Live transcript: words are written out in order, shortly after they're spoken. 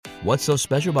What's so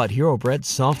special about Hero Bread's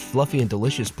soft, fluffy, and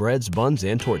delicious breads, buns,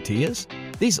 and tortillas?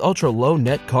 These ultra-low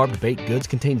net-carb baked goods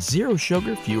contain zero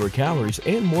sugar, fewer calories,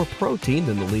 and more protein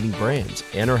than the leading brands,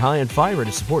 and are high in fiber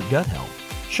to support gut health.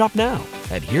 Shop now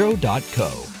at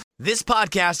Hero.co. This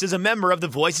podcast is a member of the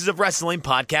Voices of Wrestling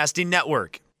Podcasting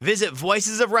Network. Visit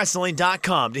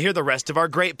voicesofwrestling.com to hear the rest of our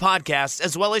great podcasts,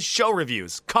 as well as show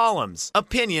reviews, columns,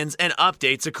 opinions, and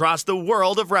updates across the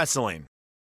world of wrestling.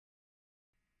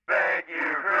 Thank you,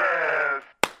 Chris.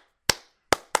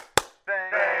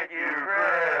 Thank you,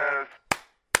 Chris.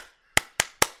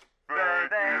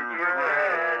 Thank you,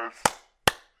 Chris.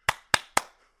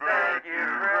 Thank you,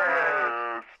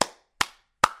 Chris.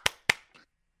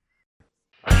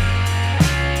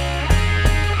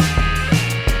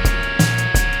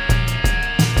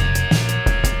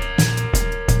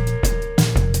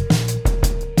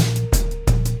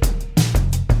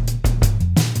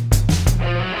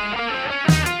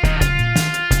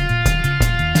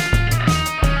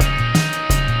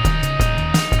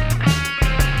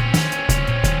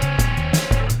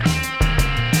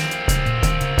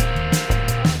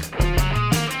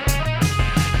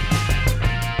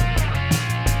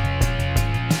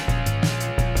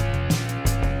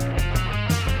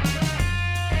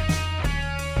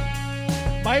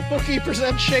 MyBookie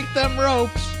presents Shake Them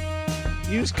Ropes.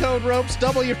 Use code ROPES,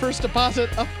 double your first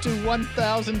deposit up to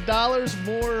 $1,000.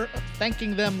 More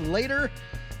thanking them later.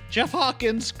 Jeff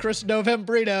Hawkins, Chris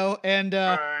Novembrino, and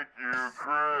Thank you,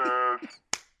 Chris.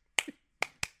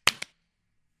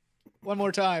 one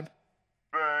more time.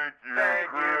 Thank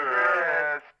you,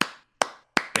 Chris.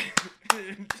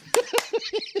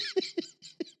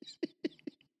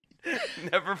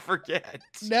 Never forget.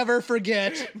 Never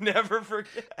forget Never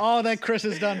forget. all that Chris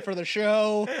has done for the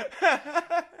show.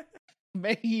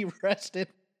 May he rest in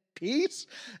peace.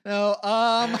 No,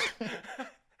 I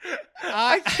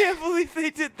can't believe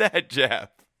they did that, Jeff.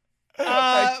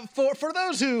 For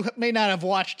those who may not have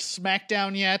watched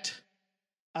SmackDown yet,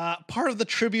 part of the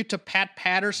tribute to Pat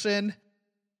Patterson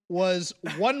was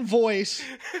one voice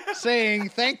saying,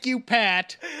 "Thank you,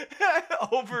 Pat."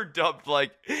 Overdubbed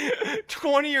like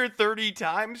 20 or 30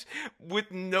 times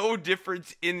with no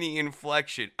difference in the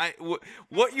inflection.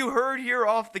 What you heard here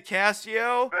off the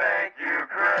Casio, Thank you,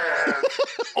 Chris.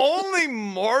 only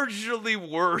marginally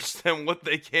worse than what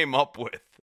they came up with.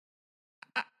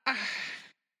 I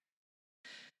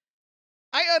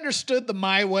understood the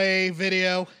My Way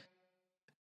video.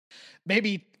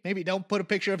 Maybe don't put a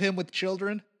picture of him with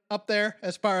children up there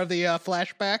as part of the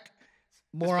flashback.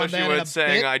 More Especially on that when in a it's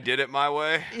saying bit. I did it my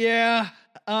way. Yeah.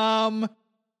 Can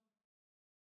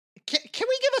we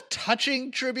give a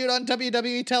touching tribute on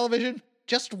WWE television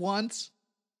just once?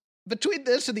 Between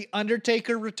this and the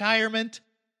Undertaker retirement,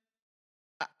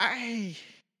 I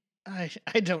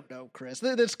don't know, Chris.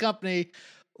 This company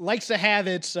likes to have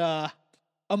its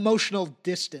emotional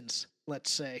distance, let's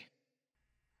say.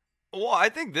 Well, I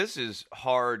think this is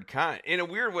hard, in a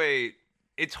weird way.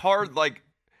 It's hard, like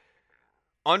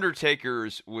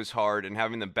Undertaker's was hard, and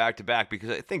having them back to back, because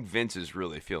I think Vince is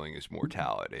really feeling his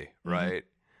mortality, right?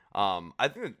 I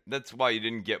think that's why you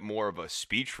didn't get more of a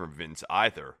speech from Vince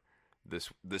either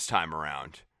this time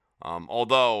around.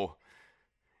 Although,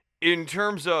 in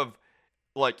terms of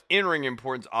like in-ring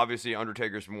importance, obviously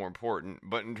Undertaker's more important,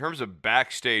 but in terms of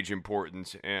backstage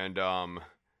importance and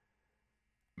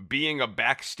being a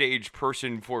backstage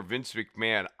person for Vince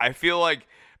McMahon, I feel like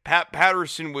Pat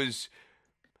Patterson was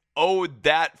owed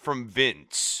that from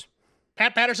Vince.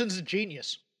 Pat Patterson's a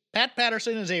genius. Pat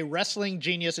Patterson is a wrestling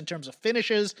genius in terms of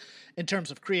finishes, in terms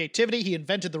of creativity. He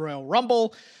invented the Royal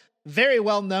Rumble. Very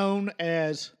well known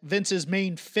as Vince's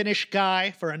main finish guy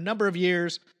for a number of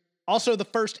years. Also the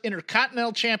first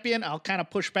Intercontinental Champion. I'll kind of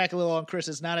push back a little on Chris.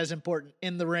 It's not as important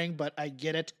in the ring, but I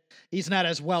get it. He's not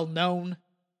as well known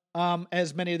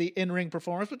as many of the in-ring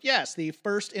performers. But yes, the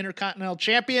first Intercontinental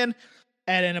Champion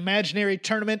at an imaginary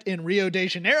tournament in Rio de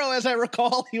Janeiro, as I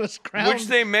recall. He was crowned. Which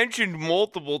they mentioned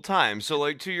multiple times. So,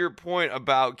 like, to your point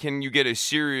about can you get a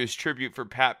serious tribute for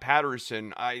Pat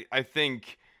Patterson, I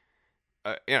think,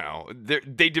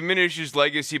 they diminish his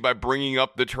legacy by bringing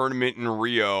up the tournament in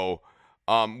Rio,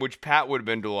 which Pat would have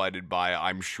been delighted by,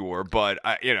 I'm sure. But,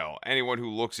 anyone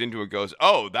who looks into it goes,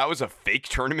 oh, that was a fake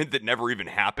tournament that never even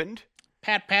happened?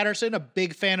 Pat Patterson, a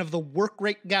big fan of the work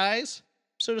rate guys,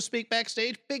 so to speak,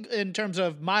 backstage. Big in terms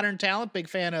of modern talent, big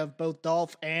fan of both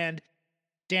Dolph and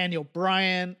Daniel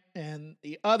Bryan and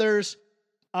the others.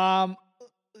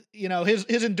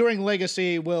 His enduring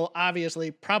legacy will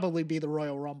obviously probably be the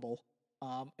Royal Rumble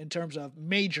in terms of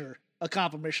major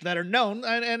accomplishments that are known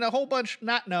and a whole bunch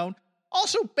not known.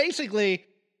 Also, basically,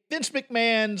 Vince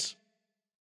McMahon's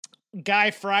Guy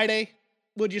Friday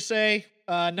would you say?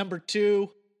 Number 2,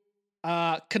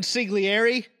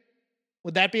 consigliere.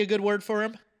 Would that be a good word for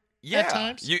him? Yeah. At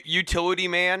times? Utility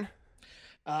man.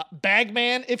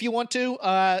 Bagman, if you want to.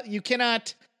 You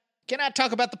cannot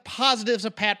talk about the positives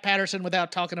of Pat Patterson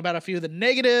without talking about a few of the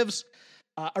negatives.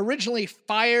 Originally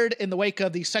fired in the wake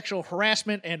of the sexual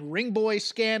harassment and ring boy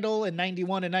scandal in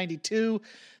 91 and 92,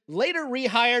 later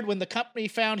rehired when the company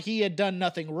found he had done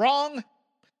nothing wrong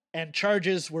and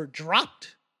charges were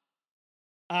dropped.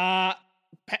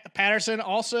 Patterson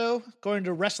also, according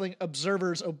to Wrestling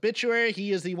Observer's obituary,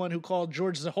 he is the one who called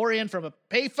George Zahorian from a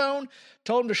payphone,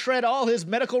 told him to shred all his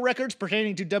medical records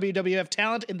pertaining to WWF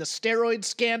talent in the steroid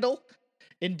scandal.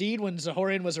 Indeed, when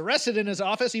Zahorian was arrested in his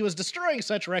office, he was destroying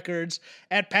such records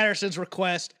at Patterson's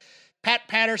request. Pat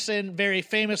Patterson very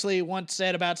famously once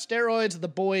said about steroids, the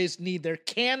boys need their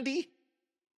candy.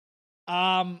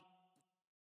 Not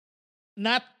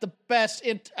the best.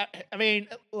 I mean,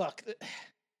 look,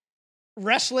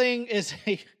 wrestling is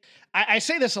I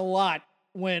say this a lot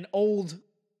when old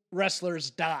wrestlers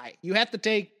die. You have to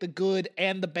take the good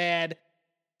and the bad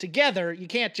together. You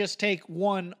can't just take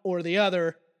one or the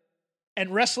other. And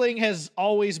wrestling has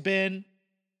always been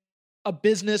a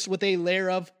business with a layer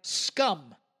of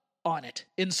scum on it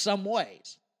in some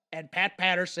ways. And Pat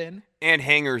Patterson... And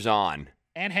hangers-on.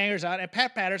 And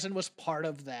Pat Patterson was part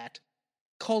of that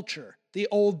culture. The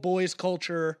old boys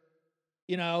culture,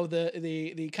 you know,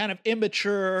 the kind of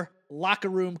immature locker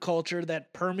room culture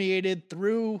that permeated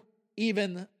through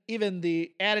even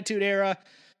the Attitude Era.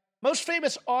 Most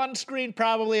famous on screen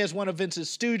probably as one of Vince's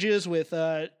stooges with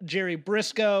Jerry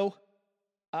Briscoe.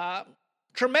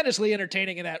 Tremendously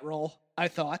entertaining in that role, I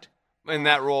thought. And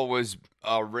that role was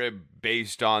a rib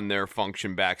based on their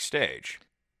function backstage.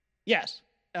 Yes.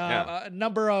 A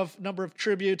number of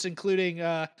tributes, including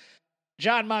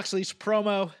John Moxley's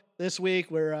promo this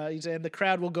week, where he's and the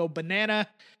crowd will go banana.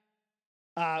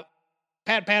 Pat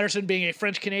Patterson, being a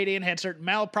French Canadian, had certain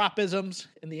malapropisms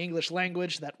in the English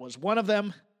language. That was one of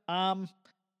them.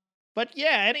 But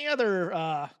yeah, any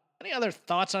other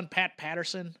thoughts on Pat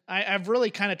Patterson? I've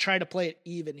really kind of tried to play it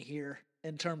even here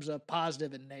in terms of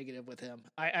positive and negative with him.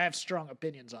 I have strong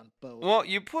opinions on both. Well,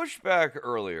 you pushed back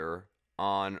earlier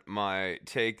on my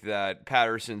take that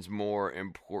Patterson's more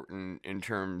important in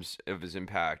terms of his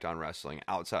impact on wrestling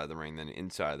outside the ring than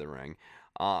inside the ring.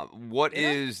 What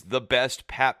is the best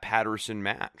Pat Patterson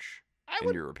match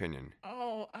in your opinion?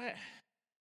 I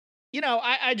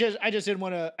just didn't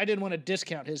want to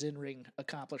discount his in-ring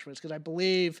accomplishments because I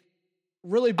believe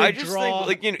really big draw.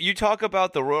 Think, like, you talk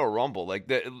about the Royal Rumble, like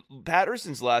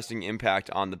Patterson's lasting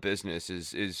impact on the business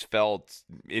is felt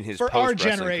in his for our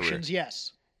post-wrestling generations. career.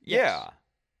 Yes. Yeah.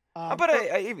 But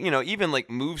I even like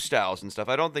move styles and stuff.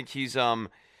 I don't think he's not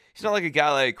like a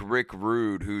guy like Rick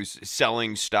Rude who's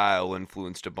selling style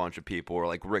influenced a bunch of people, or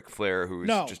like Ric Flair who's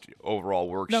just overall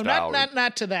work style. No,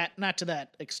 not to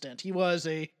that extent. He was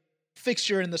a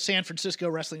fixture in the San Francisco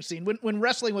wrestling scene when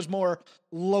wrestling was more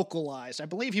localized. I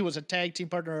believe he was a tag team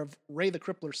partner of Ray the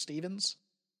Crippler Stevens.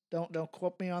 Don't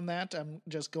quote me on that. I'm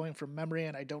just going from memory,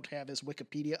 and I don't have his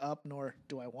Wikipedia up, nor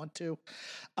do I want to.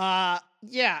 But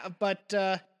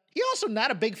he also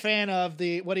not a big fan of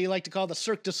what he liked to call the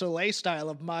Cirque du Soleil style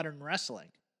of modern wrestling,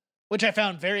 which I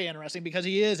found very interesting because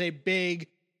he is a big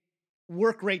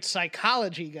work rate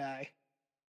psychology guy,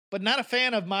 but not a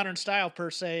fan of modern style per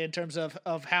se in terms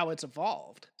of how it's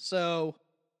evolved. So,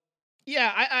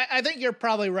 yeah, I think you're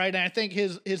probably right, and I think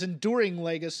his enduring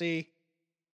legacy,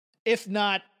 if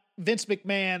not Vince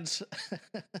McMahon's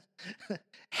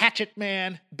Hatchet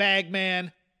Man, Bag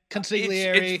Man,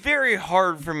 Consigliere. It's very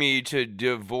hard for me to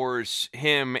divorce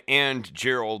him and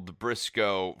Gerald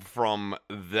Briscoe from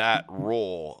that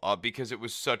role because it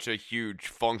was such a huge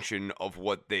function of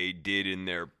what they did in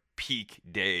their peak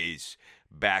days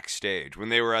backstage when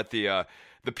they were at the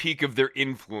peak of their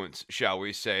influence, shall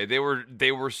we say. They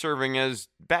were serving as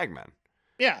bagmen.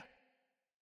 Yeah,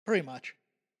 pretty much.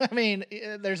 I mean,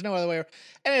 there's no other way.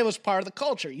 And it was part of the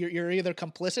culture. You're either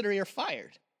complicit or you're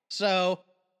fired. So,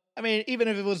 I mean, even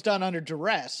if it was done under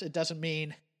duress, it doesn't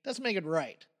make it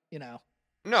right, you know.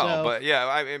 No, but yeah,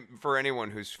 I mean, for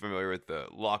anyone who's familiar with the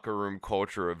locker room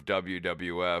culture of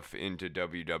WWF into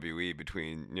WWE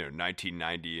between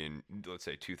 1990 and let's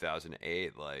say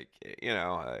 2008, like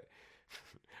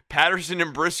Patterson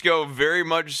and Briscoe very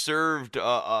much served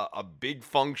a big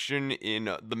function in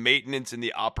the maintenance and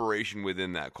the operation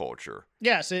within that culture.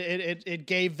 Yes, it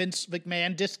gave Vince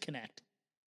McMahon disconnect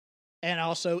and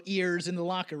also ears in the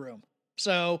locker room.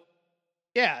 So,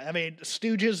 yeah, I mean,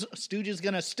 Stooges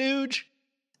gonna stooge.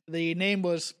 The name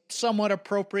was somewhat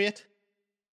appropriate.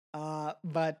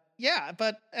 But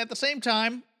at the same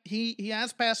time, he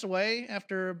has passed away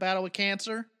after a battle with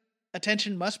cancer.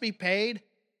 Attention must be paid.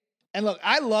 And look,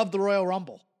 I love the Royal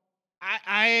Rumble.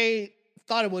 I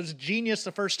thought it was genius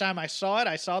the first time I saw it.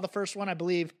 I saw the first one, I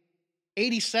believe,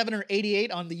 87 or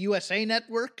 88 on the USA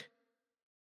Network.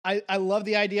 I love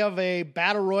the idea of a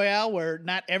battle royale where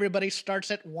not everybody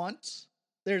starts at once.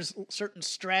 There's certain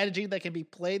strategy that can be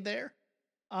played there.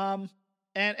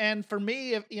 And for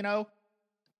me,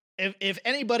 if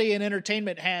anybody in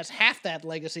entertainment has half that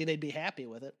legacy, they'd be happy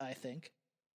with it, I think.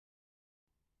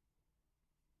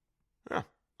 Yeah.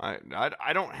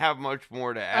 I don't have much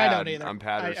more to add. I don't either. On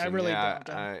Patterson. I really yeah,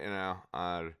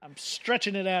 don't. I'm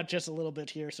stretching it out just a little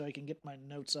bit here so I can get my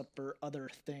notes up for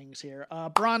other things here.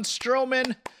 Braun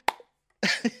Strowman.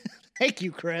 Thank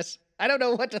you, Chris. I don't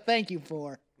know what to thank you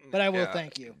for, but I will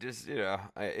thank you. Just,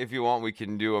 if you want, we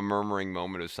can do a murmuring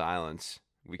moment of silence.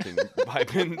 We can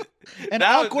pipe in an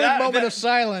awkward moment of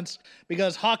silence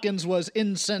because Hawkins was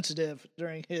insensitive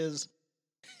during his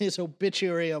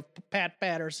obituary of Pat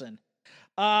Patterson.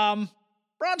 Braun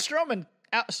Strowman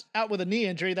out with a knee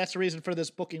injury. That's the reason for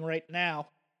this booking right now.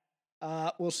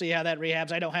 We'll see how that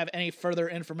rehabs. I don't have any further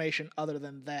information other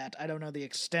than that. I don't know the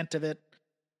extent of it.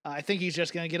 I think he's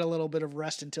just going to get a little bit of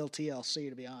rest until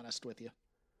TLC, to be honest with you.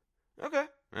 Okay.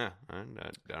 Yeah, I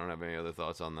don't have any other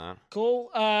thoughts on that. Cool.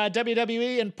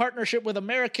 WWE, in partnership with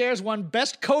AmeriCares, won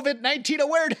Best COVID-19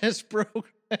 Awareness Program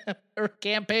or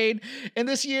campaign in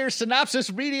this year's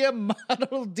Synopsis Media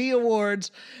Model D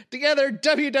Awards. Together,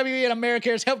 WWE and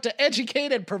AmeriCares helped to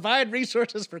educate and provide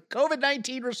resources for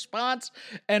COVID-19 response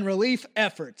and relief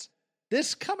efforts.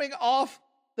 This coming off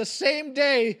the same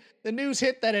day the news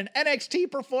hit that an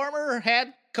NXT performer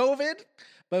had COVID,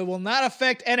 but it will not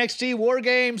affect NXT War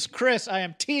Games. Chris, I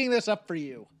am teeing this up for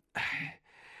you.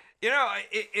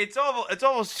 It's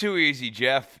almost too easy,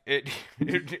 Jeff. It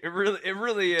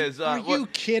really is. Are you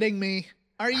kidding me?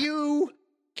 Are you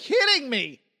kidding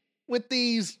me with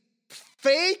these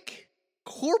fake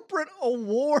corporate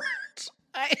awards?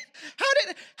 How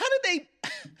did they?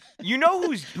 You know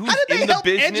who's how did they in the help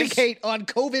business? Educate on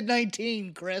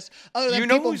COVID-19, Chris? Other than You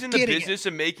know people who's in the getting business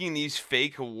of making these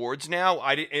fake awards now?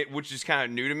 Which is kind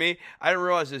of new to me. I didn't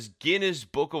realize this Guinness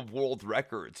Book of World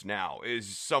Records now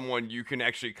is someone you can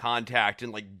actually contact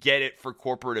and get it for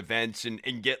corporate events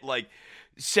and get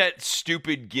set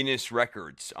stupid Guinness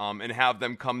records and have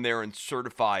them come there and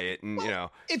certify it and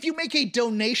if you make a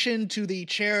donation to the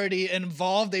charity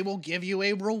involved, they will give you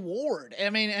a reward. I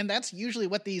mean, and that's usually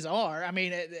what these are. I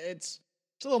mean, it's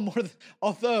a little more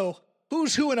although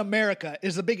Who's Who in America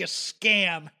is the biggest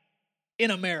scam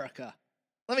in America.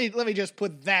 Let me just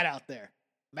put that out there.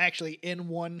 I'm actually in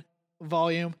one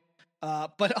volume,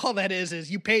 but all that is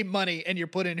you pay money and you're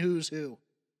put in Who's Who.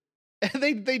 And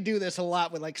they do this a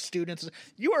lot with students.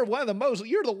 You're the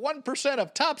 1%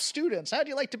 of top students. How'd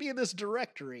you like to be in this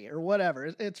directory or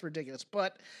whatever? It's ridiculous.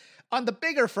 But on the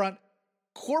bigger front,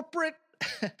 corporate,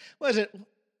 what is it?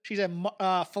 She said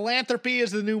philanthropy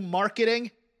is the new marketing.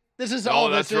 This is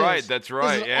all this is. Oh, that's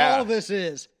right. This is all this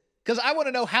is. Because I want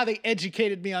to know how they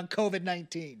educated me on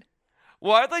COVID-19.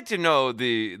 Well, I'd like to know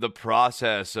the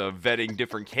process of vetting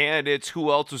different candidates. Who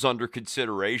else was under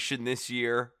consideration this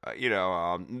year?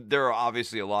 There are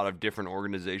obviously a lot of different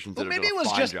organizations that have done a fine job. Maybe it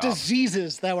was just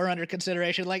diseases that were under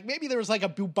consideration. Maybe there was a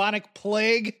bubonic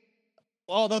plague,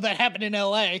 although that happened in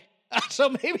L.A. So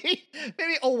maybe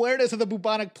awareness of the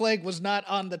bubonic plague was not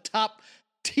on the top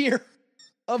tier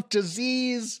of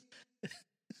disease.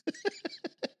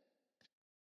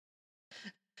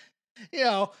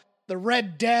 The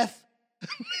Red Death.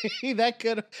 Maybe that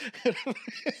could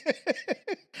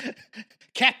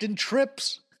Captain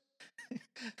Trips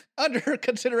under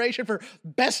consideration for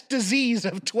best disease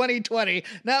of 2020.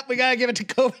 Now we gotta give it to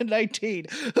COVID-19.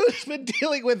 Who's been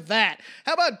dealing with that?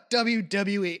 How about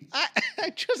WWE?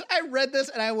 I read this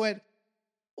and I went,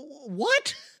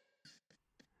 what?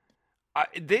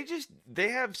 They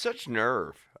have such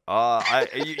nerve.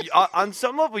 On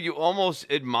some level, you almost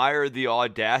admire the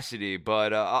audacity,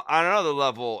 but on another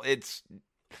level, it's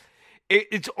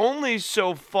only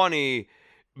so funny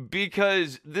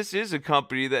because this is a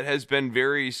company that has been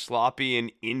very sloppy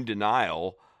and in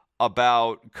denial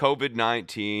about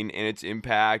COVID-19 and its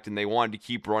impact, and they wanted to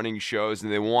keep running shows,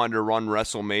 and they wanted to run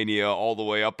WrestleMania all the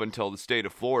way up until the state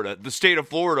of Florida. The state of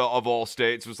Florida, of all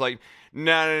states, was like,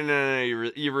 no,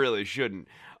 you really shouldn't.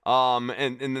 And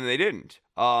then they didn't.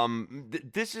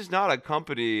 This is not a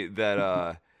company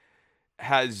that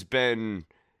has been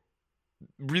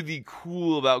really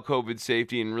cool about COVID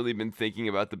safety and really been thinking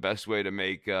about the best way to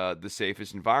make the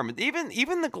safest environment.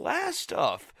 Even the glass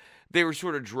stuff they were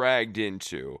sort of dragged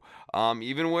into.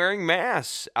 Even wearing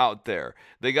masks out there,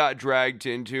 they got dragged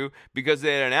into because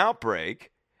they had an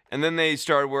outbreak, and then they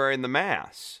started wearing the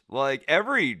masks. Like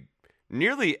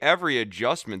nearly every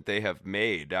adjustment they have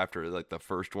made after like the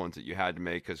first ones that you had to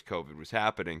make because COVID was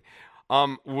happening,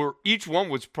 each one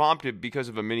was prompted because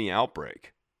of a mini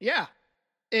outbreak. Yeah.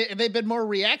 They've been more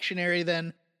reactionary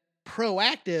than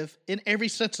proactive in every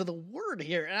sense of the word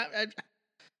here.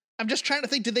 I'm just trying to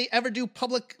think, did they ever do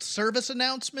public service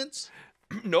announcements?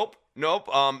 Nope.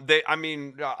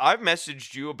 I've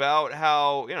messaged you about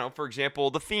how, for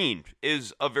example, The Fiend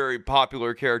is a very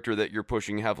popular character that you're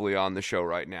pushing heavily on the show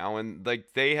right now. And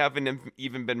like, they haven't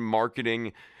even been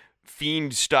marketing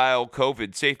Fiend style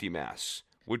COVID safety masks,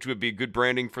 which would be good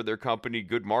branding for their company,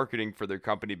 good marketing for their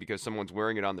company because someone's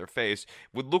wearing it on their face,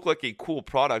 would look like a cool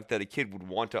product that a kid would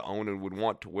want to own and would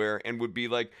want to wear and would be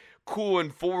like cool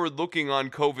and forward looking on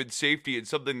COVID safety and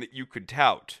something that you could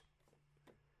tout.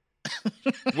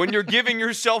 When you're giving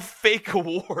yourself fake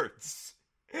awards.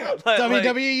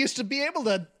 WWE used to be able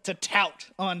to tout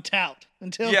on tout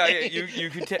until you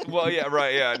could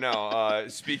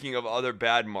speaking of other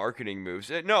bad marketing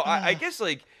moves, I guess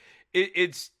like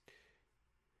it's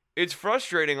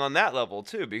frustrating on that level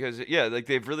too because like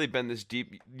they've really been this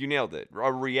deep, you nailed it,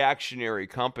 a reactionary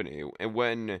company, and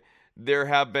when there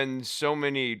have been so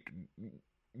many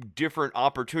different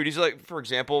opportunities, like for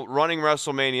example running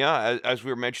WrestleMania as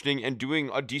we were mentioning and doing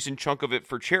a decent chunk of it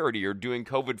for charity or doing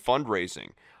COVID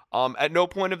fundraising, at no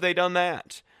point have they done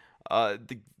that.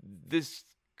 This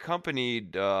company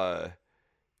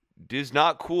is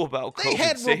not cool about COVID safety. They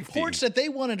had safety. reports that they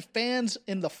wanted fans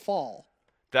in the fall.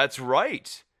 That's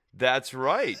right.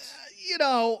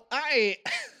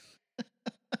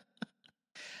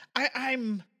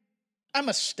 I'm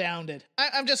astounded.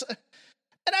 I'm just,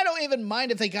 and I don't even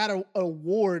mind if they got an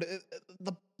award.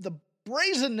 The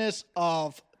brazenness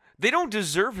of they don't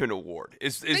deserve an award.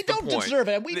 Is they the don't point. deserve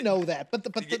it. We know that, but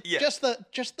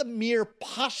just the mere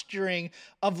posturing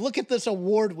of look at this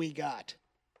award we got.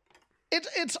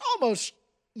 It's almost,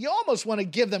 you almost want to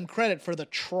give them credit for the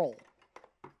troll.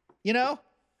 No.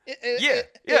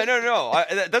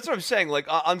 That's what I'm saying. Like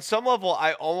on some level,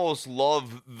 I almost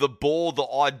love the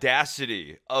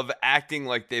audacity of acting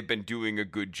like they've been doing a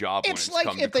good job. It's when it's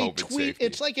like if come they to COVID safety.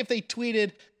 It's like if they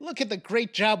tweeted, "Look at the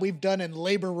great job we've done in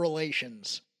labor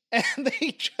relations," and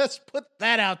they just put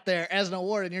that out there as an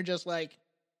award, and you're just like,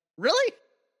 really?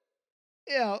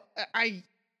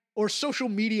 Or social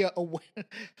media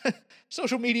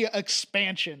social media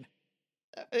expansion.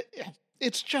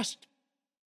 It's just.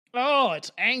 Oh,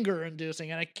 it's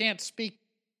anger-inducing, and I can't speak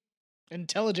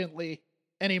intelligently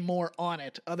anymore on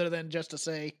it, other than just to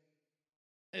say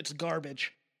it's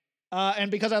garbage.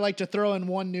 And because I like to throw in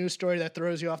one news story that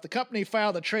throws you off, the company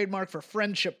filed a trademark for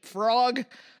Friendship Frog,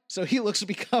 so he looks to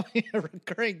becoming a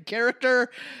recurring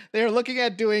character. They are looking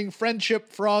at doing Friendship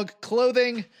Frog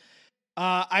clothing.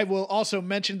 I will also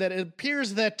mention that it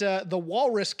appears that the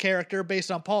Walrus character,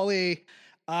 based on Paulie,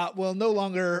 will no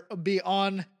longer be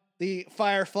on the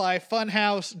Firefly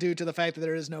Funhouse due to the fact that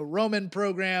there is no Roman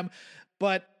program,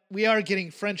 but we are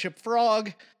getting Friendship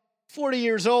Frog, 40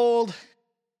 years old,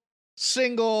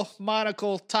 single,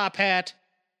 monocle, top hat,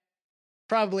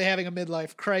 probably having a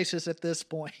midlife crisis at this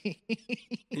point.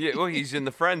 Yeah, well, he's in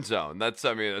the friend zone. That's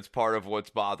part of what's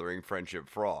bothering Friendship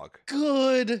Frog.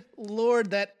 Good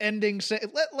Lord, that ending.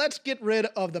 Let's get rid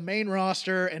of the main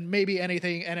roster and maybe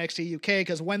anything NXT UK,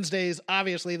 because Wednesday's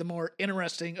obviously the more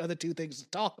interesting of the two things to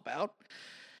talk about.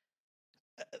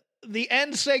 The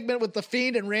end segment with The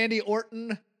Fiend and Randy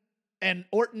Orton, and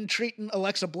Orton treating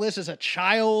Alexa Bliss as a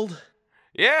child.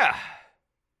 Yeah.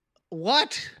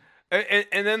 What?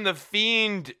 And then The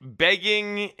Fiend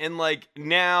begging, and like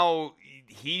now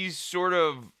he's sort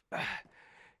of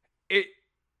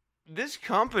this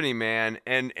company, man,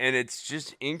 and it's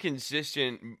just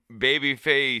inconsistent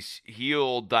babyface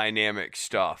heel dynamic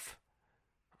stuff.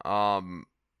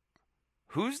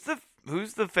 Who's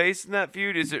the face in that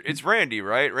feud? It's Randy,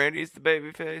 right? Randy's the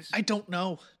babyface. I don't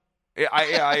know.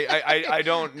 I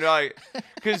don't know,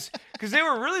 because they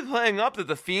were really playing up that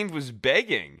The Fiend was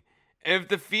begging. And if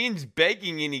The Fiend's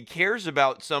begging and he cares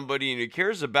about somebody and he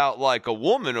cares about like a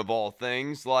woman of all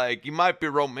things, like he might be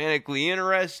romantically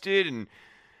interested, and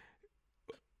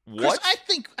what? I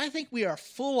think we are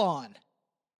full on,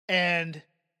 and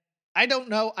I don't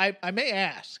know. I may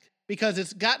ask, because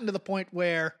it's gotten to the point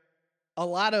where a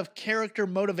lot of character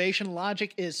motivation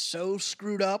logic is so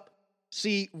screwed up.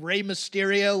 See Rey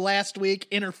Mysterio last week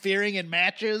interfering in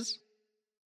matches.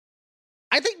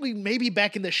 I think we may be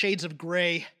back in the Shades of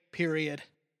Grey period,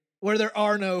 where there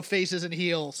are no faces and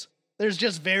heels. There's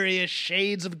just various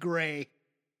shades of gray.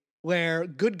 where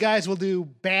good guys will do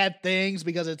bad things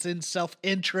because it's in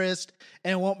self-interest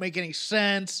and it won't make any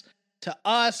sense to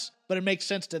us, but it makes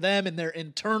sense to them in their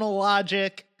internal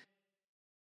logic.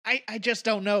 I just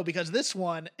don't know, because this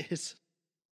one is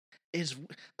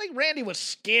like Randy was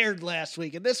scared last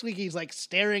week, and this week he's like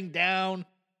staring down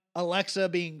Alexa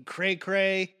being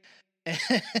cray-cray, and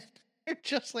they're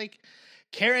just like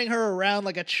carrying her around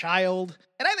like a child.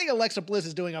 And I think Alexa Bliss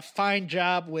is doing a fine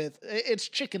job with it's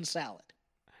chicken salad.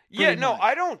 Yeah, no, much.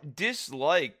 I don't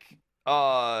dislike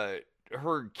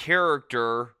her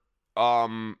character.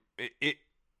 I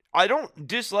don't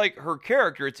dislike her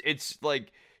character. It's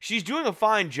like she's doing a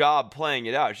fine job playing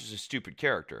it out. She's a stupid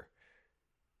character.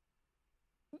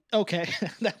 Okay,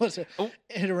 that was an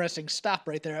interesting stop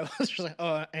right there. I was just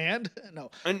like, and? No.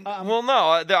 And well,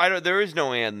 no, there is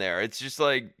no and there. It's just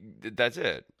like, that's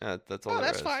it. That's all there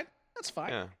that's is. fine. That's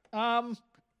fine.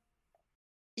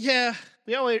 Yeah.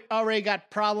 Yeah, we already got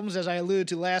problems, as I alluded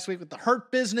to last week, with the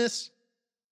Hurt Business.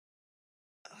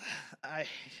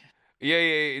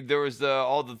 Yeah, there was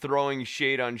all the throwing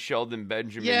shade on Sheldon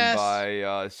Benjamin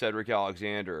by Cedric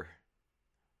Alexander.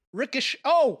 Ricochet.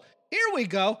 Oh, here we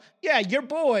go. Yeah, your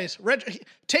boys.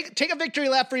 Take a victory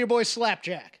lap for your boy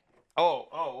Slapjack. Hold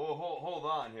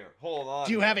on here. Hold on.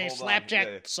 Do you have a Hold on.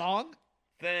 Slapjack song?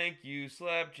 Thank you,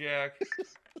 Slapjack.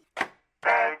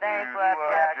 Thank you,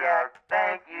 Slapjack.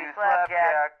 Thank you,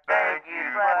 Slapjack. Thank you,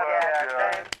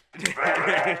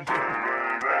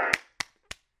 Slapjack.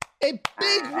 A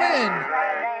big win.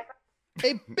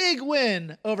 A big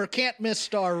win over can't miss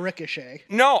star Ricochet.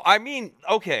 No, I mean,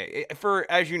 okay,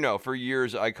 as you know, for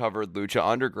years I covered Lucha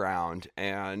Underground,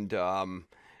 and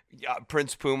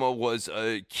Prince Puma was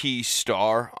a key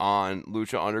star on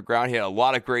Lucha Underground. He had a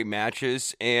lot of great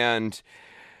matches, and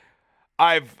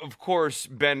I've, of course,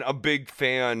 been a big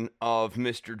fan of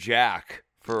Mr. Jack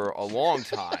for a long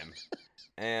time.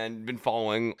 And been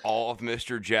following all of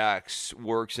Mr. Jack's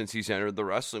work since he's entered the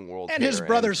wrestling world. And his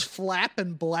brothers Flap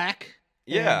and Black.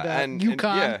 Yeah, and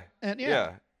Yukon.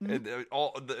 Yeah.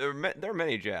 Mm-hmm. There are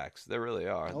many Jacks. There really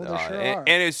are. Oh, there sure are.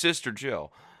 And his sister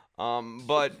Jill.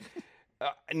 But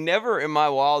never in my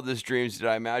wildest dreams did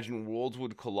I imagine worlds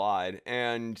would collide,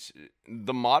 and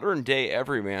the modern day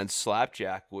everyman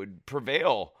Slapjack would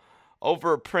prevail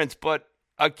over a prince. But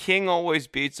a king always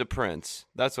beats a prince.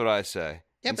 That's what I say.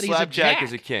 Yeah, and but he's a Slapjack Jack.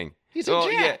 is a king. He's a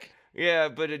Jack. Yeah,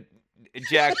 but a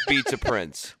Jack beats a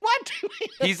prince. What?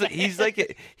 He's like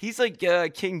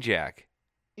King Jack.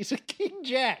 He's a King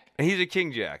Jack. He's a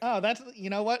King Jack. Oh,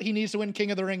 you know what? He needs to win King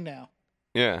of the Ring now.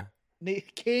 Yeah.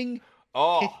 King.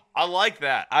 Oh, I like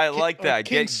that. I like that.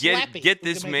 King Get Slappy. this We can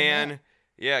make him man.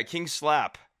 Yeah, King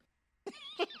Slap.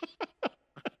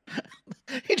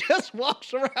 He just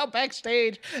walks around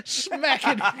backstage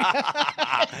smacking.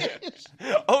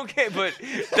 Okay, but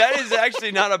that is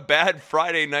actually not a bad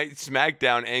Friday night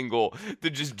SmackDown angle to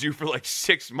just do for like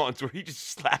 6 months, where he just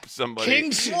slaps somebody.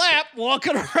 King Slap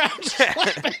walking around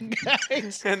slapping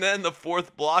guys. And then the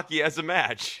fourth block, he has a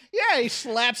match. Yeah, he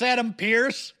slaps Adam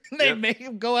Pearce. They Yep. make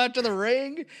him go out to the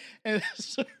ring. And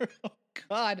oh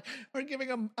God, we're giving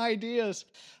him ideas.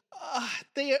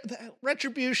 The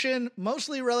Retribution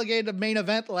mostly relegated to main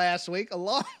event last week,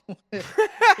 along with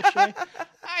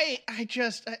I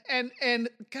just and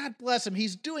God bless him,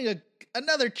 he's doing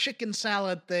another chicken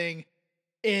salad thing.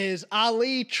 Is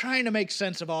Ali trying to make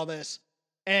sense of all this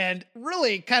and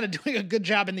really kind of doing a good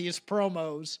job in these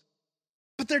promos,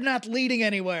 but they're not leading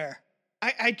anywhere.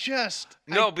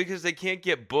 Because they can't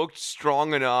get booked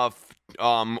strong enough,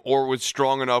 or with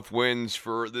strong enough wins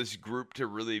for this group to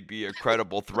really be a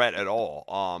credible threat at all.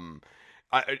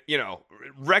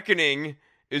 Reckoning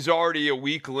is already a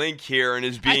weak link here and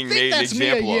is being made an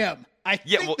example of.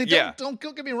 Don't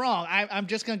get me wrong. I'm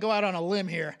just gonna go out on a limb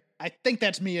here. I think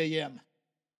that's Mia Yim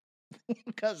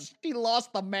because she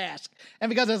lost the mask, and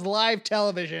because it's live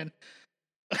television,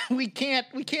 we can't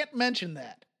mention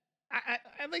that.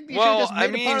 I think they should have just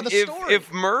made it part of the story.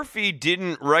 If Murphy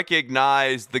didn't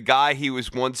recognize the guy he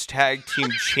was once tag team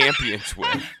champions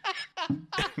with,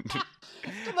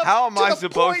 how am I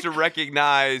supposed to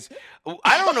recognize?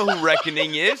 I don't know who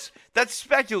Reckoning is. That's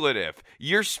speculative.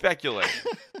 You're speculating.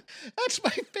 That's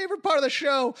my favorite part of the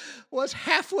show. Was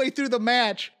halfway through the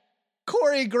match,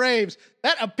 Corey Graves.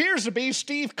 That appears to be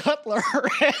Steve Cutler,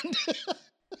 and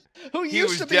who he used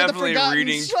was to be the definitely Forgotten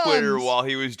reading Sons. Twitter while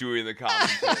he was doing the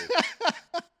commentary.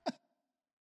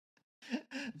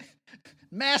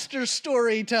 Master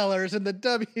storytellers in the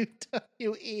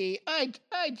WWE.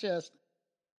 I just,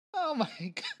 oh my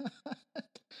God.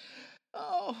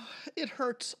 Oh, it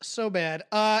hurts so bad.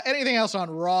 Anything else on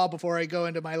Raw before I go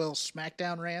into my little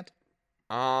SmackDown rant?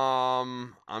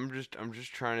 I'm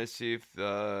just trying to see if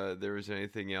there was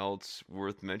anything else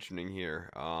worth mentioning here.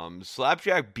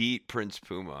 Slapjack beat Prince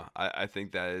Puma. I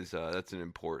think that's an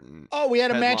important. Oh, we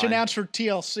had a match headline. announced for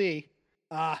TLC.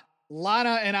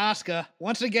 Lana and Asuka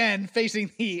once again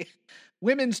facing the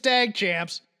women's tag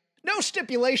champs. No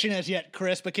stipulation as yet,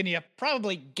 Chris, but can you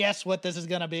probably guess what this is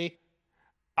gonna be?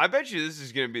 I bet you this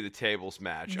is going to be the tables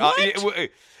match. What?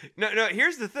 No,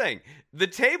 here's the thing. The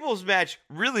tables match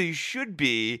really should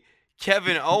be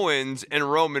Kevin Owens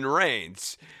and Roman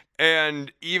Reigns.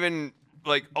 And even,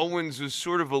 like, Owens was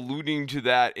sort of alluding to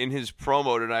that in his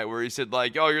promo tonight where he said,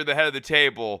 like, oh, you're the head of the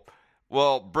table.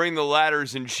 Well, bring the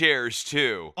ladders and chairs,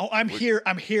 too. Oh, I'm here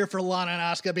for Lana and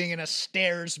Asuka being in a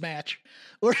stairs match.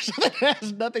 Or something that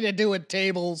has nothing to do with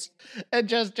tables. And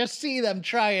just see them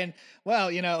trying,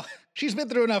 well, she's been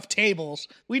through enough tables.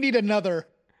 We need another.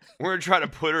 We're going to try to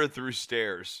put her through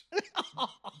stairs.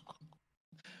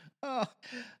 Oh,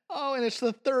 and it's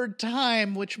the third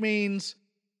time, which means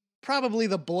probably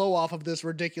the blow-off of this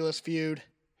ridiculous feud.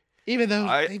 Even though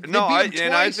they beat him twice.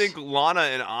 I think Lana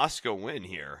and Asuka win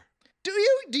here. Do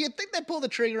you think they pulled the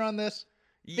trigger on this?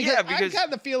 Because I got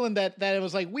the feeling that it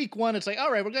was like week one, it's like,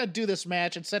 all right, we're going to do this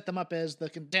match and set them up as the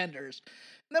contenders.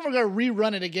 And then we're going to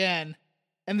rerun it again,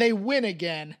 and they win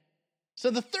again.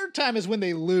 So the third time is when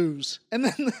they lose. And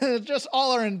then just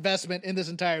all our investment in this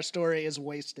entire story is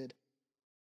wasted.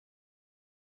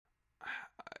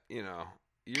 You're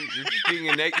just being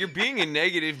you're being a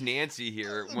negative Nancy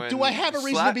here. Do I have a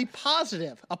reason to be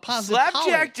positive? A positive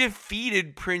Slapjack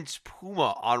defeated Prince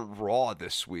Puma on Raw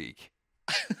this week.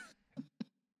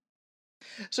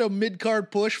 So mid-card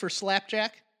push for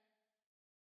Slapjack?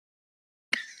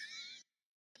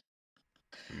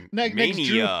 Next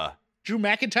Drew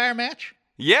McIntyre match?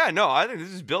 Yeah, no, I think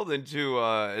this is built into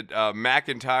a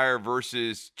McIntyre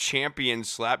versus champion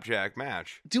Slapjack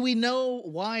match. Do we know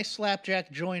why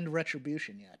Slapjack joined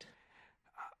Retribution yet?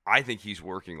 I think he's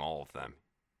working all of them.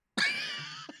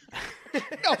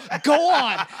 No,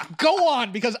 go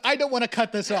on, because I don't want to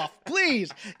cut this off. Please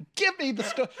give me the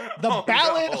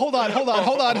ballad. No. Hold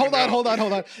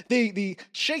on. The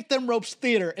Shake Them Ropes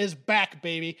Theater is back,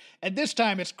 baby, and this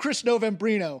time it's Chris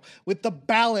Novembrino with the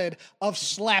Ballad of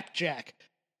Slapjack.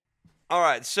 All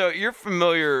right, so you're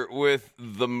familiar with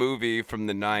the movie from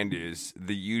the 90s,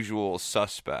 The Usual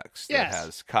Suspects, that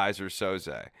has Kaiser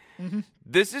Soze. Mm-hmm.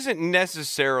 This isn't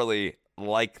necessarily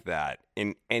like that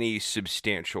in any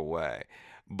substantial way,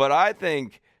 but I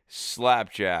think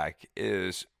Slapjack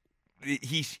is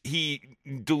he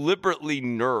deliberately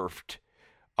nerfed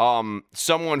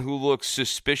someone who looks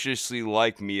suspiciously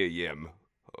like Mia Yim,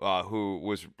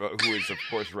 who is of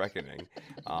course Reckoning,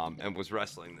 and was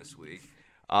wrestling this week.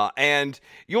 And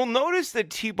you'll notice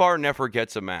that T-Bar never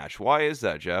gets a match. Why is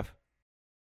that, Jeff?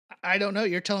 I don't know.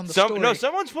 You're telling the story. No,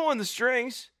 someone's pulling the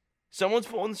strings. So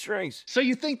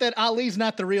you think that Ali's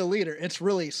not the real leader? It's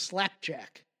really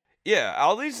Slapjack. Yeah,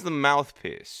 Ali's the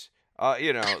mouthpiece. Are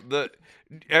you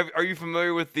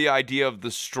familiar with the idea of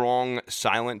the strong,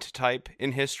 silent type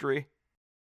in history?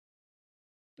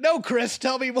 No, Chris,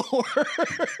 tell me more.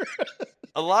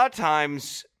 A lot of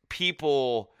times,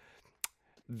 people,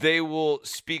 they will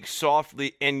speak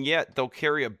softly, and yet they'll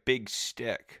carry a big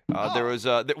stick. There was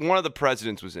one of the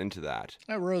presidents was into that.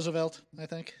 Roosevelt, I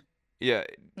think. Yeah.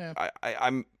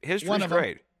 I'm history's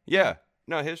great. Yeah,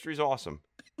 no, history's awesome.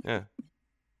 Yeah.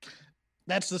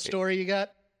 That's the story you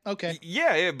got. Okay.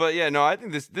 Yeah, but no, I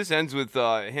think this ends with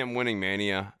him winning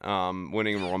Mania,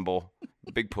 winning Rumble,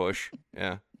 big push.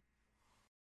 Yeah.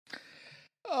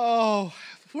 Oh,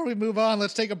 before we move on,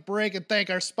 let's take a break and thank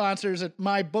our sponsors at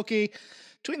MyBookie.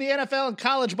 Between the NFL and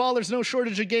college ball, there's no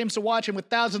shortage of games to watch, and with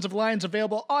thousands of lines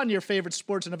available on your favorite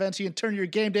sports and events, you can turn your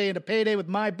game day into payday with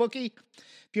MyBookie.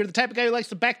 If you're the type of guy who likes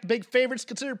to back the big favorites,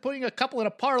 consider putting a couple in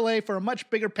a parlay for a much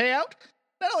bigger payout.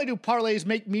 Not only do parlays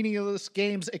make meaningless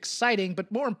games exciting, but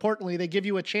more importantly, they give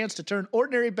you a chance to turn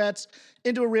ordinary bets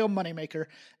into a real moneymaker.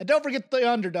 And don't forget the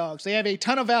underdogs. They have a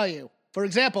ton of value. For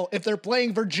example, if they're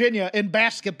playing Virginia in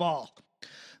basketball.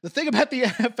 The thing about the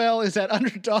NFL is that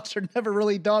underdogs are never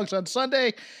really dogs on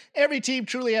Sunday. Every team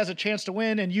truly has a chance to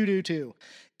win, and you do too.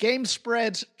 Game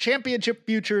spreads, championship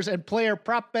futures, and player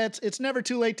prop bets. It's never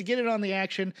too late to get in on the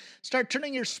action. Start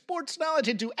turning your sports knowledge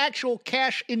into actual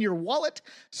cash in your wallet.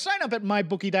 Sign up at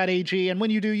mybookie.ag, and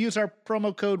when you do, use our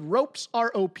promo code ROPES,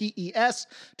 ROPES,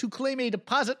 to claim a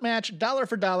deposit match dollar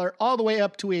for dollar all the way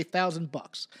up to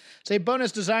 $1,000. It's a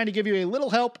bonus designed to give you a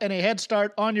little help and a head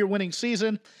start on your winning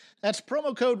season. That's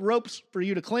promo code ROPES for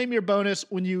you to claim your bonus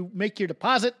when you make your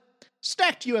deposit.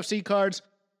 Stacked UFC cards,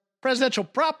 presidential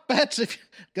prop bets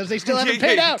because they still haven't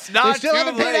paid out. It's not They still too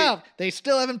haven't paid late. out. They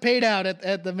still haven't paid out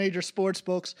at the major sports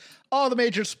books. All the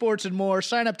major sports and more.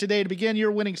 Sign up today to begin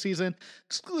your winning season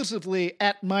exclusively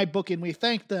at MyBookie, and we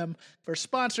thank them for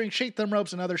sponsoring Shake Them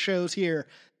Ropes and other shows here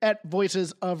at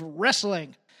Voices of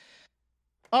Wrestling.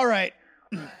 All right.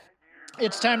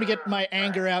 It's time to get my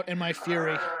anger out and my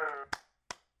fury.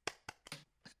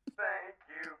 Thank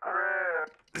you, Chris.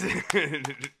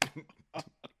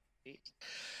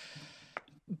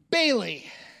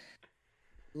 Bayley,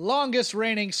 longest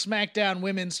reigning SmackDown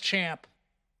Women's Champ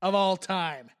of all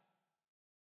time,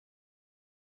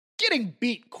 getting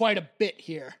beat quite a bit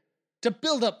here to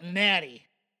build up Natty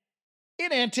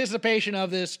in anticipation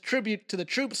of this Tribute to the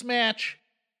Troops match,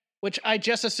 which I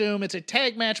just assume it's a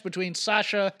tag match between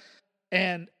Sasha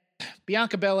and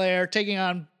Bianca Belair taking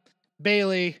on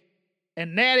Bayley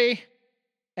and Natty.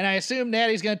 And I assume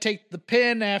Natty's going to take the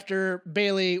pin after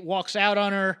Bayley walks out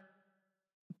on her.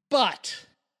 But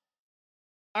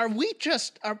are we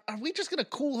just going to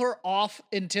cool her off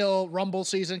until Rumble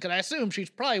season? Because I assume she's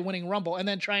probably winning Rumble and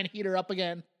then try and heat her up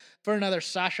again for another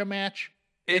Sasha match.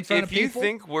 If you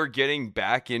think we're getting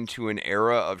back into an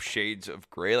era of shades of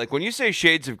gray, like when you say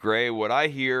shades of gray, what I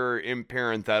hear in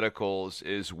parentheticals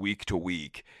is week to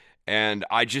week. And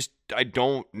I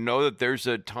don't know that there's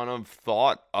a ton of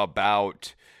thought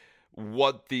about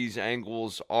what these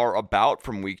angles are about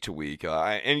from week to week.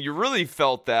 And you really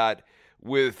felt that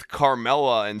with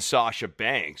Carmella and Sasha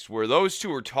Banks, where those two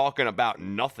were talking about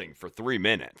nothing for 3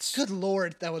 minutes. Good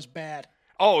Lord, that was bad.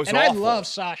 Oh, it was and awful. I love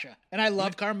Sasha, and I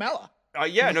love Carmella.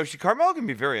 Carmella can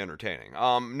be very entertaining.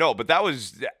 No, but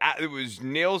it was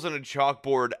nails on a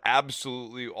chalkboard,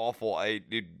 absolutely awful.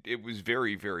 It was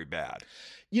very, very bad.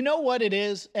 You know what it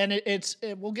is, and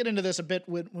we'll get into this a bit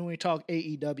when we talk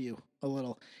AEW a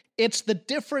little. It's the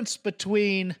difference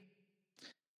between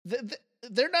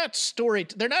they're not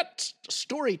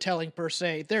storytelling per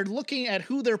se. They're looking at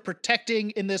who they're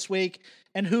protecting in this week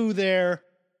and who they're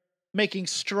making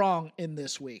strong in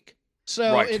this week.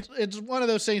 So right. it's one of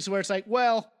those things where it's like,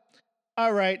 well,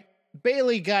 all right,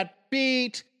 Bayley got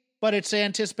beat, but it's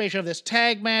anticipation of this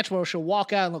tag match where she'll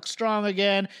walk out and look strong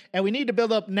again, and we need to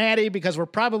build up Natty because we're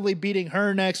probably beating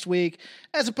her next week,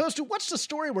 as opposed to what's the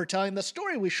story we're telling? The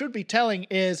story we should be telling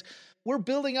is we're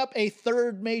building up a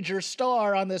third major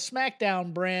star on the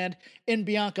SmackDown brand in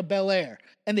Bianca Belair,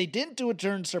 and they didn't do it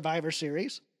during Survivor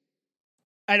Series.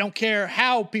 I don't care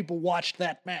how people watched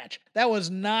that match. That was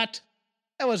not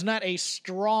a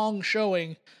strong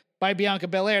showing by Bianca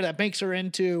Belair that makes her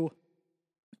into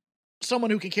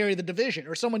someone who can carry the division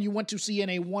or someone you want to see in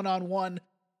a one-on-one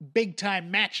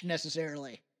big-time match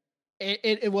necessarily.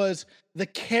 It was the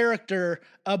character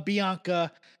of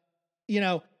Bianca,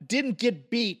 didn't get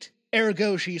beat,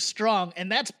 ergo she's strong,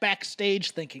 and that's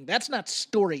backstage thinking. That's not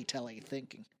storytelling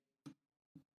thinking.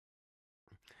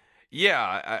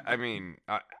 Yeah,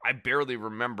 I barely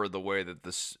remember the way that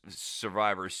the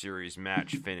Survivor Series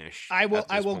match finished. I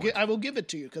will give it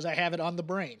to you because I have it on the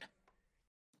brain.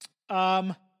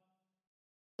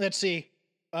 Let's see.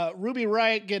 Ruby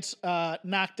Riott gets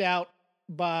knocked out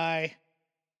by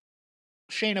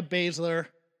Shayna Baszler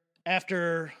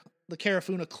after the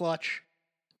Carafuna clutch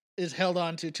is held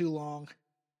on to too long.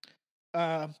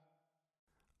 And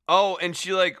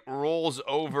she rolls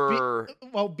over.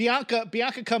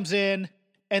 Bianca comes in,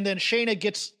 and then Shayna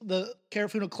gets the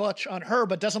Carafuna clutch on her,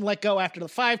 but doesn't let go after the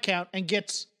 5 count and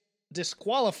gets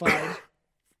disqualified.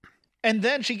 And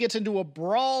then she gets into a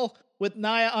brawl with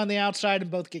Nia on the outside, and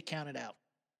both get counted out.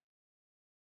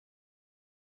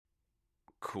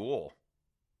 Cool.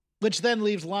 Which then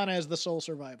leaves Lana as the sole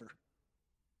survivor.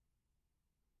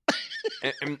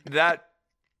 and that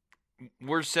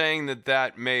we're saying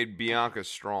that made Bianca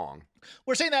strong.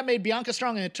 We're saying that made Bianca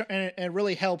strong, and it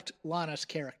really helped Lana's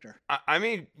character. I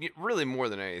mean, really more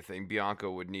than anything, Bianca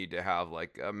would need to have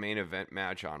a main event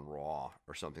match on Raw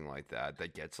or something like that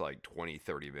gets 20,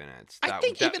 30 minutes.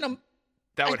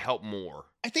 That would help more.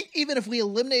 I think even if we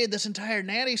eliminated this entire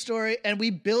Natty story and we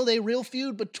build a real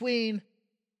feud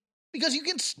because you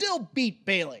can still beat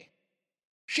Bayley.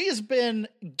 She has been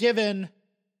given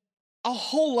a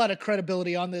whole lot of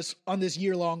credibility on this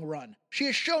year-long run. She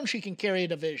has shown she can carry a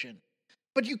division.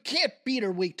 But you can't beat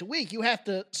her week to week. You have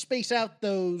to space out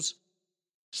the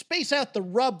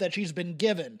rub that she's been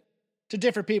given to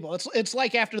different people. It's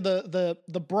like after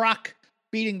the Brock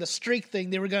beating the streak thing,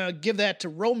 they were going to give that to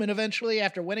Roman eventually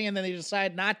after winning, and then they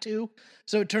decided not to.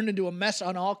 So it turned into a mess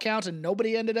on all counts, and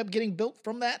nobody ended up getting built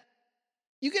from that.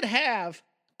 You could have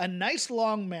a nice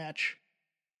long match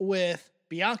with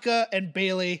Bianca and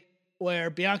Bayley where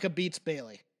Bianca beats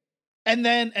Bayley. And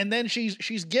then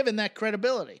she's given that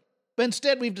credibility. But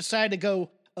instead, we've decided to go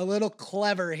a little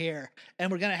clever here,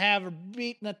 and we're going to have her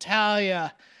beat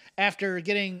Natalia after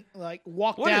getting, like,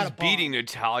 walked What out does of Bond. beating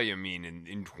Natalia mean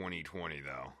in 2020,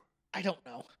 though? I don't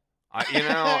know. I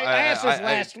I asked this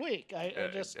last week.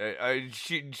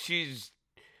 She's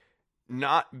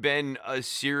not been a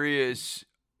serious.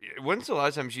 When's the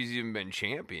last time she's even been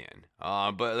champion?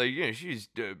 But like, you know, she's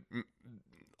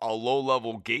a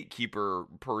low-level gatekeeper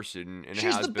person, and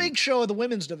she's has the been, big show of the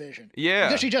women's division. Yeah,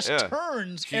 because she just yeah.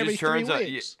 turns She every just turns 3 out,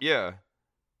 weeks. yeah.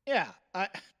 Yeah,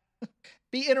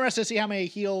 be interested to see how many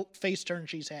heel face turns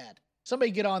she's had.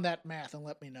 Somebody get on that math and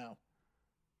let me know.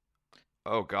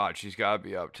 Oh God, she's got to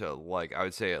be up to, like, I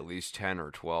would say at least 10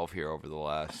 or 12 here over the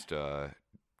last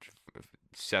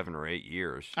 7 or 8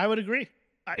 years. I would agree.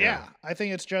 Yeah. I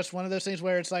think it's just one of those things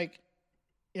where it's like,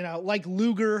 you know, like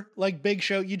Luger, like Big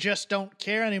Show, you just don't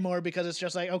care anymore because it's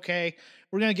just like, okay,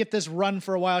 we're going to get this run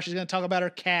for a while. She's going to talk about her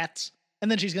cats, and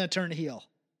then she's going to turn heel.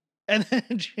 And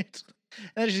then she's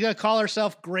going to call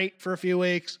herself great for a few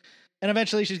weeks, and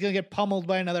eventually she's going to get pummeled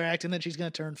by another act, and then she's going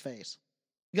to turn face.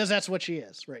 Because that's what she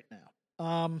is right now.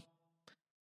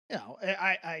 You know,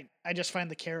 I just find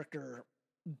the character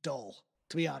dull,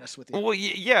 to be honest with you. Well,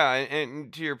 yeah,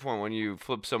 and to your point, when you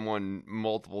flip someone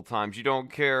multiple times, you don't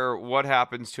care what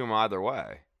happens to them either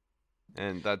way.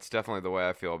 And that's definitely the way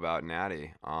I feel about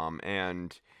Natty.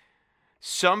 And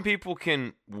some people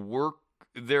can work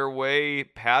their way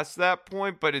past that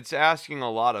point, but it's asking a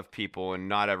lot of people, and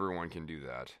not everyone can do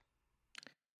that.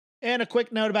 And a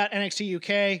quick note about NXT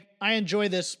UK. I enjoy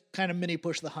this kind of mini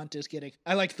push the Hunt is getting.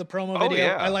 I liked the promo video.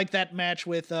 Yeah. I liked that match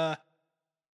with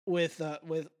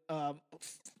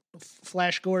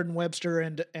Flash Gordon Webster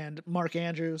and Mark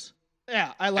Andrews.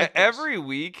 Yeah, I like this. Every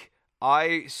week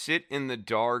I sit in the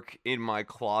dark in my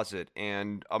closet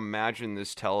and imagine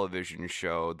this television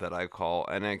show that I call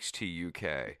NXT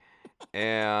UK.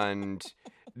 And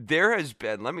there has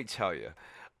been, let me tell you,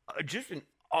 just an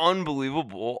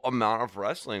unbelievable amount of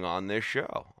wrestling on this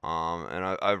show.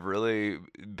 And I've really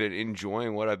been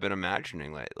enjoying what I've been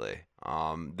imagining lately.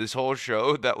 This whole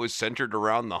show that was centered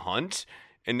around the Hunt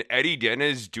and Eddie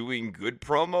Dennis doing good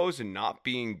promos and not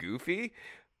being goofy.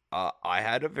 I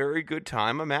had a very good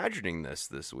time imagining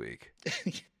this week.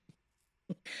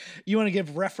 You want to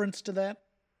give reference to that?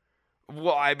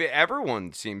 Well, I mean,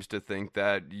 everyone seems to think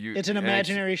that it's an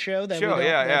imaginary show that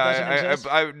doesn't exist.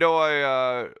 I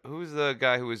know. Who's the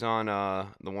guy who was on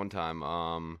the one time?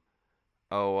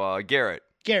 Garrett.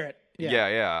 Garrett.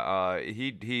 Yeah.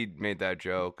 He made that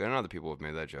joke, and other people have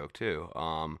made that joke too.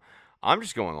 I'm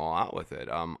just going all out with it.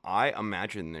 I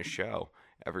imagine this show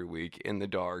every week in the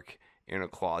dark in a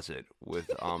closet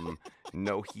with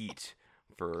no heat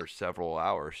for several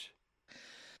hours.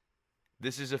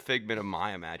 This is a figment of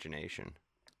my imagination.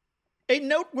 A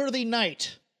noteworthy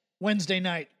night, Wednesday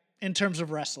night, in terms of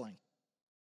wrestling.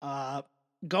 Go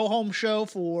home show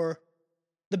for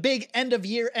the big end of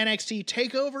year NXT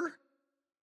takeover.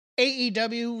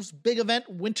 AEW's big event,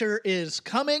 Winter is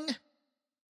Coming,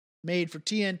 made for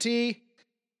TNT.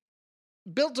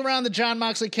 Built around the Jon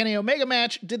Moxley-Kenny Omega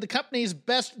match, did the company's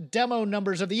best demo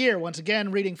numbers of the year. Once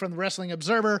again, reading from the Wrestling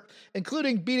Observer,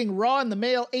 including beating Raw in the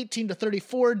male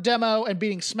 18-34 demo and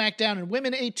beating SmackDown in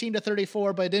women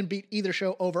 18-34, but it didn't beat either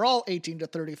show overall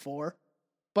 18-34.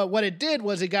 But what it did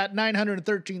was it got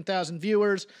 913,000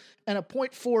 viewers and a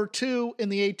 .42 in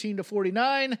the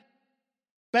 18-49.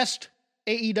 Best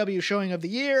AEW showing of the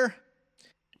year.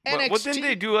 NXT, what didn't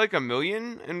they do, like 1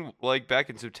 million in, like, back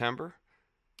in September?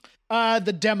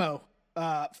 The demo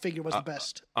figure was the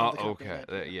best. Oh,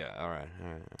 okay. Yeah, all right.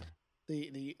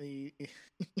 The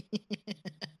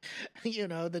you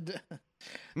know,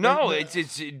 it's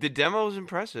the demo is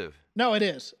impressive. No, it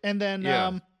is. And then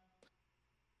Yeah.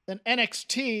 Then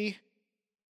NXT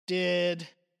did,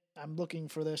 I'm looking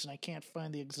for this and I can't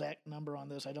find the exact number on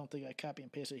this. I don't think I copy and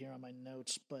pasted it here on my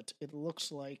notes, but it looks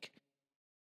like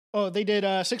they did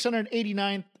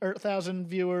 689,000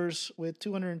 viewers with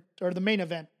 200, or the main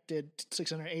event did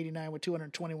 689 with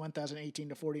 221,000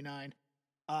 18-49.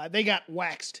 They got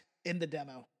waxed in the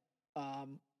demo. I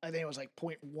think it was like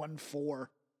 0.14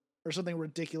 or something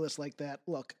ridiculous like that.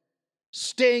 Look,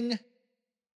 Sting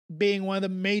being one of the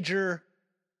major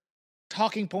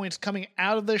talking points coming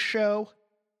out of this show.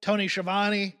 Tony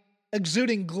Schiavone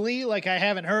exuding glee like I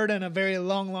haven't heard in a very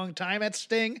long time at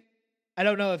Sting. I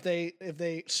don't know if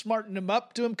they smartened him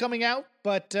up to him coming out,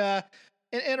 but an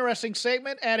interesting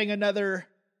segment, adding another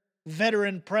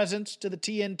veteran presence to the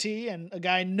TNT and a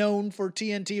guy known for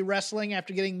TNT wrestling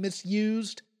after getting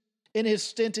misused in his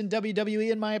stint in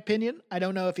WWE, in my opinion. I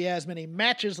don't know if he has many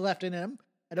matches left in him,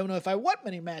 I don't know if I want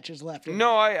many matches left.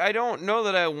 No, I don't know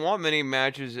that I want many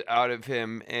matches out of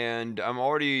him, and I'm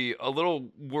already a little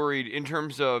worried in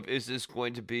terms of, is this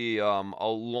going to be a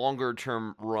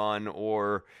longer-term run,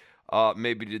 or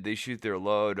maybe did they shoot their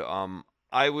load?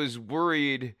 I was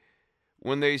worried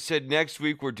when they said next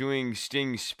week we're doing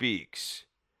Sting Speaks,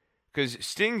 because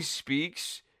Sting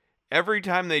Speaks, every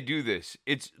time they do this,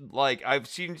 it's like I've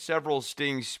seen several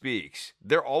Sting Speaks.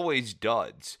 They're always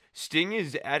duds. Sting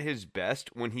is at his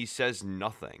best when he says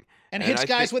nothing. And hits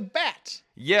guys with bats.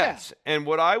 Yes. Yeah. And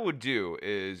what I would do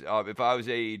is, if I was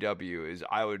AEW, is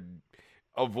I would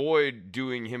avoid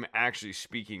doing him actually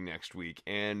speaking next week.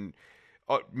 And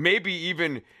maybe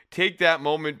even take that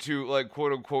moment to, like,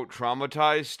 quote unquote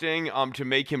traumatize Sting, to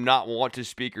make him not want to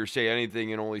speak or say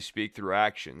anything and only speak through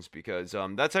actions, because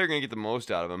that's how you're gonna get the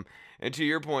most out of him. And to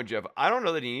your point, Jeff, I don't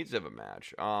know that he needs to have a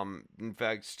match. In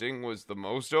fact, Sting was the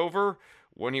most over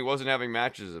when he wasn't having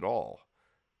matches at all.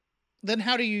 Then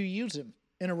how do you use him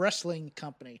in a wrestling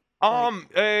company?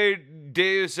 A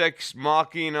Deus Ex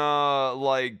Machina,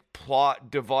 like,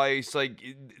 plot device, like,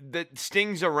 that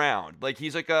Sting's around. Like,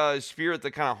 he's like a spirit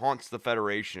that kind of haunts the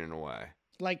Federation in a way.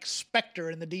 Like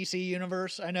Spectre in the DC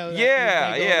universe. I know that.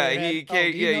 Yeah.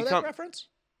 Do you know that reference?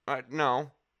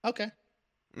 No. Okay.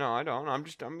 No, I don't.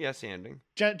 I'm yes-anding.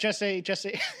 Just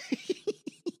say.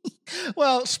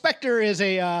 Well, Spectre is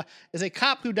a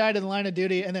cop who died in the line of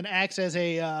duty and then acts as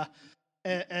a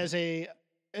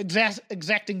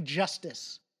exacting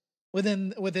justice within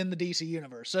the DC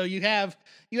universe. So you have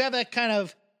that kind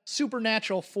of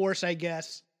supernatural force, I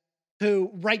guess,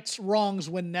 who rights wrongs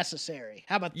when necessary.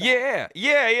 How about that?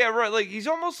 Yeah, right. Like, he's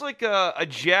almost like a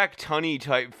Jack Tunney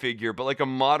type figure, but like a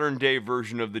modern day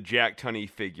version of the Jack Tunney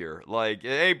figure. Like,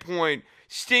 at any point,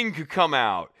 Sting could come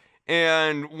out,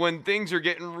 and when things are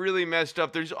getting really messed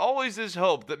up, there's always this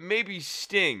hope that maybe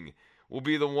Sting will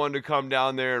be the one to come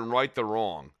down there and right the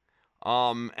wrong.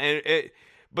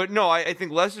 But no, I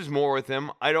think less is more with him.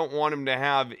 I don't want him to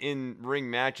have in-ring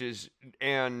matches,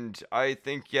 and I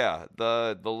think,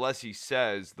 the less he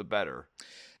says, the better.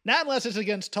 Not unless it's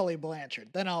against Tully Blanchard.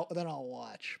 Then I'll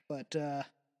watch. But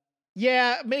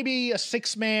maybe a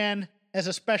 6-man as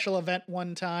a special event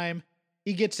one time.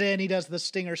 He gets in, he does the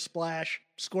Stinger Splash,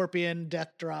 Scorpion,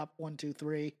 Death Drop, 1, 2,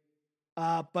 3.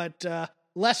 But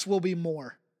less will be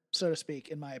more, so to speak,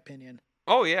 in my opinion.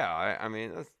 Oh yeah, I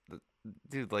mean,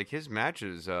 dude, like, his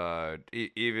matches,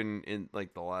 even in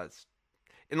like the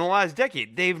last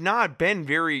decade, they've not been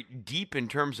very deep in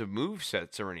terms of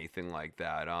movesets or anything like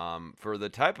that. For the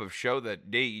type of show that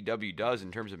AEW does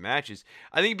in terms of matches,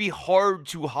 I think it'd be hard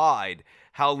to hide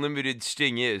how limited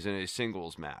Sting is in a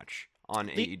singles match on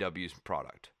AEW's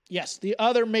product. Yes, the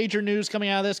other major news coming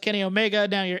out of this, Kenny Omega,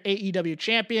 now your AEW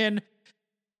champion.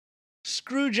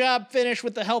 Screwjob finish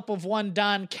with the help of one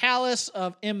Don Callis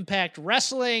of Impact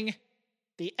Wrestling.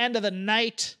 The end of the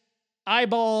night,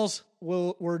 eyeballs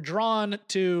were drawn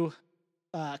to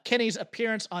Kenny's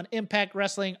appearance on Impact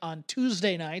Wrestling on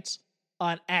Tuesday nights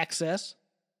on Access.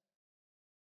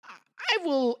 I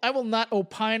will not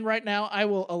opine right now. I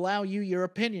will allow you your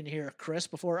opinion here, Chris,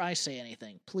 before I say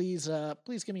anything. Please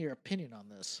give me your opinion on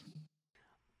this.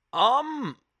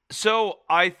 So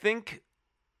I think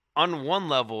on one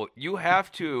level, you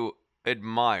have to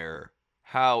admire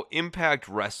how Impact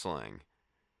Wrestling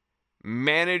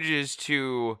manages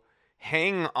to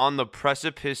hang on the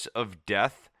precipice of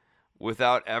death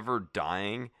without ever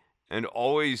dying and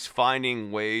always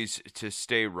finding ways to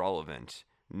stay relevant.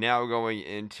 Now going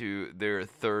into their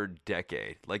third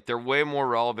decade. Like, they're way more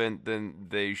relevant than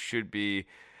they should be.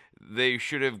 They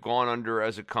should have gone under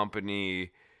as a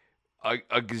company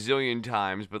a gazillion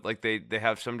times, but like they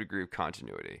have some degree of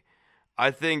continuity.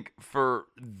 I think for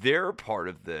their part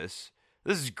of this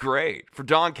is great. For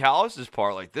Don Callis'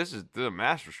 part, like, this is the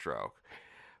masterstroke.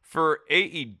 For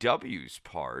AEW's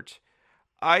part,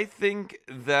 I think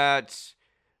that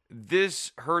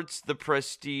this hurts the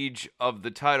prestige of the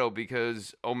title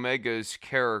because Omega's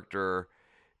character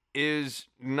is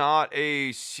not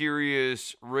a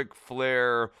serious Ric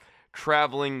Flair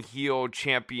traveling heel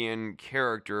champion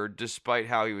character, despite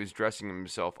how he was dressing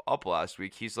himself up last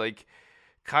week. He's like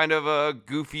kind of a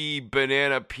goofy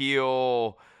banana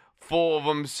peel, full of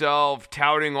himself,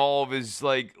 touting all of his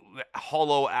like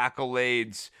hollow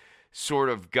accolades sort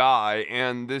of guy,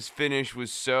 and this finish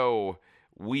was so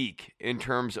weak in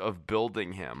terms of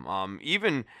building him.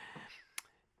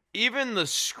 Even the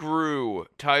screw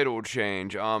title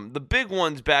change, the big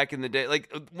ones back in the day,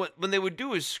 like when they would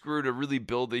do a screw to really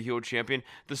build the heel champion,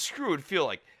 the screw would feel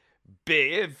like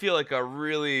big. It'd feel like a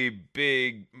really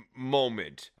big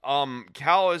moment.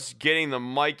 Callis getting the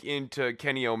mic into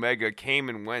Kenny Omega came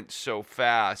and went so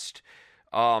fast.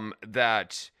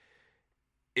 that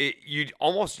you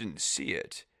almost didn't see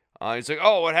it. It's like,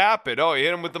 oh, what happened? Oh, you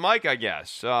hit him with the mic, I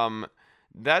guess.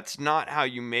 That's not how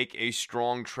you make a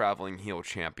strong traveling heel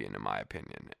champion, in my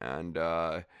opinion. And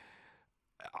I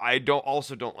don't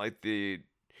like the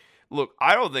look.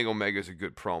 I don't think Omega's a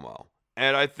good promo,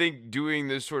 and I think doing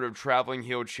this sort of traveling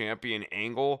heel champion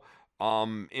angle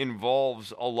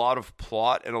involves a lot of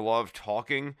plot and a lot of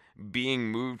talking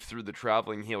being moved through the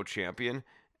traveling heel champion.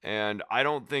 And I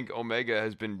don't think Omega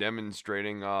has been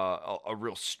demonstrating a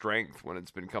real strength when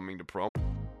it's been coming to promo.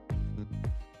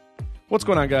 What's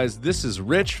going on, guys? This is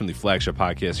Rich from the flagship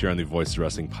podcast here on the Voices of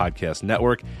Wrestling Podcast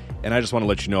Network, and I just want to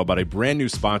let you know about a brand new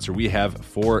sponsor we have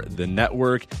for the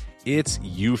network. It's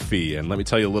Eufy, and let me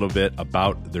tell you a little bit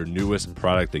about their newest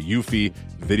product, the Eufy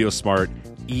Video Smart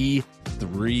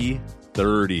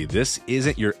E330. This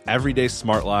isn't your everyday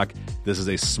smart lock. This is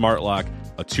a smart lock,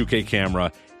 a 2K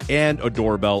camera, and a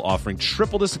doorbell offering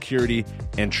triple the security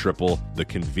and triple the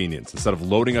convenience. Instead of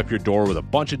loading up your door with a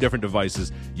bunch of different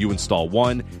devices, you install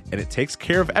one, and it takes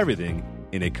care of everything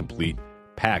in a complete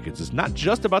package. It's not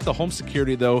just about the home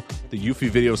security, though. The Eufy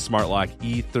Video Smart Lock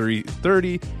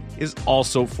E330 is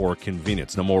also for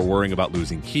convenience. No more worrying about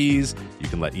losing keys. You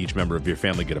can let each member of your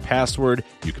family get a password.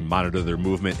 You can monitor their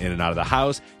movement in and out of the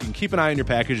house. You can keep an eye on your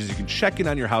packages. You can check in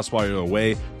on your house while you're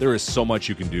away. There is so much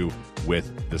you can do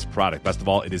with this product. Best of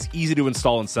all, it is easy to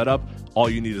install and set up. All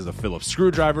you need is a Phillips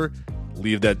screwdriver.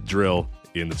 Leave that drill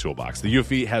in the toolbox. The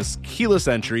Eufy has keyless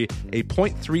entry, a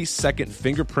 0.3-second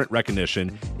fingerprint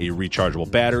recognition, a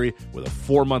rechargeable battery with a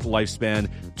 4-month lifespan,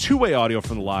 two-way audio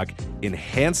from the lock,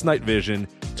 enhanced night vision,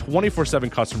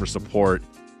 24/7 customer support,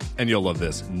 and you'll love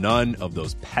this, none of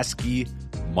those pesky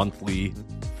monthly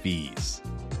fees.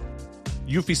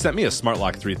 Eufy sent me a Smart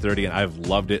Lock 330, and I've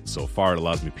loved it so far. It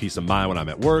allows me peace of mind when I'm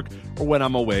at work or when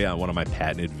I'm away on one of my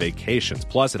patented vacations.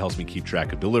 Plus, it helps me keep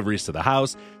track of deliveries to the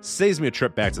house, saves me a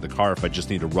trip back to the car if I just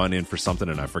need to run in for something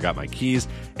and I forgot my keys,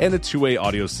 and the two-way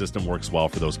audio system works well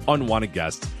for those unwanted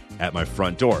guests at my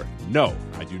front door. No,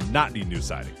 I do not need new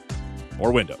siding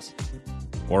or windows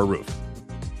or a roof.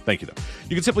 Thank you, though.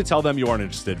 You can simply tell them you aren't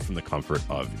interested from the comfort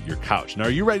of your couch. Now, are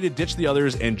you ready to ditch the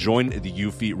others and join the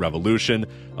Eufy revolution?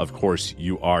 Of course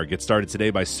you are. Get started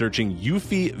today by searching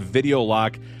Eufy Video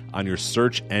Lock on your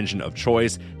search engine of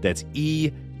choice. That's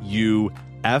EUFY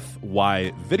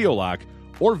Video Lock,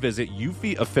 or visit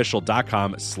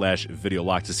eufyofficial.com/video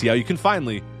lock to see how you can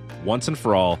finally, once and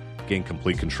for all, gain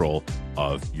complete control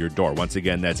of your door. Once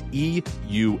again, that's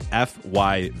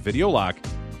EUFY Video Lock,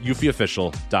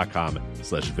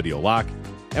 eufyofficial.com/video lock,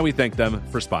 and we thank them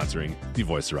for sponsoring the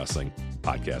Voice of Wrestling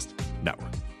Podcast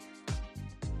Network.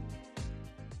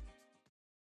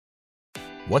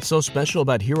 What's so special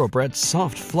about Hero Bread's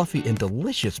soft, fluffy, and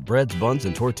delicious breads, buns,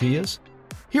 and tortillas?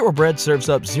 Hero Bread serves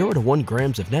up 0 to 1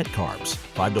 grams of net carbs,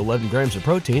 5 to 11 grams of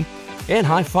protein, and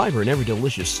high fiber in every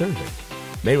delicious serving.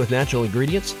 Made with natural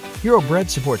ingredients, Hero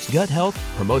Bread supports gut health,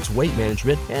 promotes weight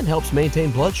management, and helps maintain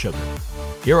blood sugar.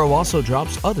 Hero also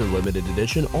drops other limited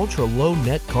edition ultra-low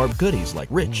net carb goodies like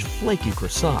rich, flaky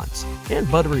croissants and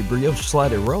buttery brioche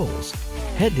slider rolls.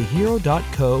 Head to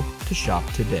hero.co to shop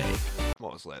today.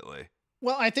 Most lately.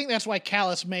 Well, I think that's why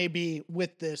Callis may be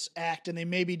with this act, and they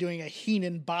may be doing a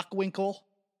Heenan Bockwinkel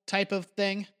type of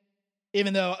thing.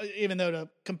 Even though to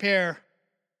compare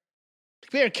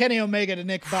Kenny Omega to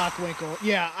Nick Bockwinkel,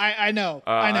 yeah, I know.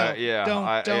 I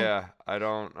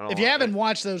don't. If you haven't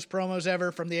watched those promos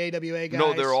ever from the AWA guys,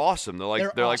 no, they're awesome. They're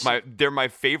awesome. like my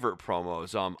favorite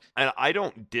promos. And I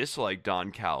don't dislike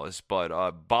Don Callis, but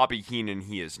Bobby Heenan,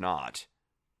 he is not.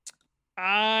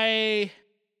 I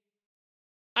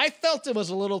felt it was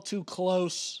a little too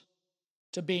close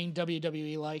to being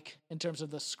WWE like in terms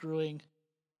of the screwing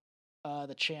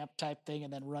the champ type thing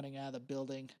and then running out of the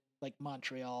building like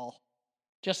Montreal.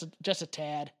 Just a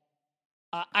tad.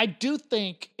 I do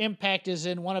think Impact is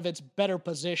in one of its better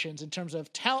positions in terms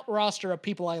of talent roster of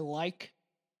people I like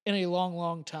in a long,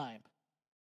 long time.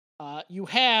 You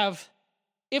have,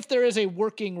 if there is a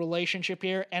working relationship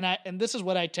here, and this is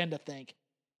what I tend to think.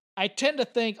 I tend to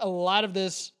think a lot of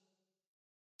this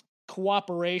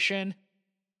cooperation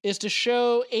is to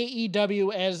show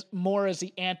AEW as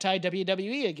the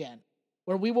anti-WWE again,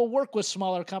 where we will work with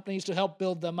smaller companies to help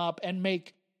build them up and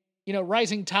make,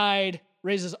 rising tide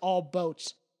raises all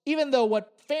boats, even though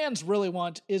what fans really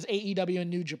want is AEW and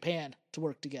New Japan to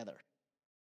work together.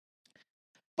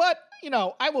 But,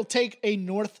 I will take a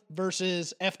North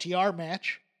versus FTR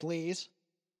match, please.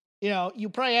 You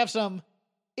probably have some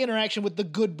interaction with the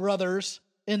Good Brothers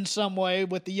in some way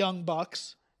with the Young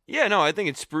Bucks. Yeah, no, I think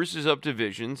it spruces up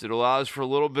divisions. It allows for a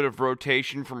little bit of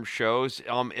rotation from shows.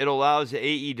 It allows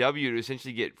AEW to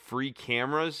essentially get free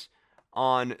cameras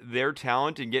on their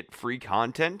talent and get free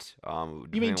content. You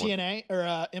mean depending on TNA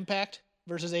or Impact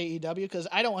versus AEW? Because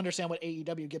I don't understand what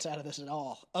AEW gets out of this at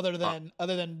all, other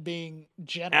than being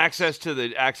generous. access to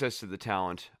the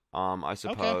talent. I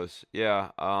suppose.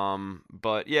 Yeah.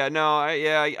 But yeah, no.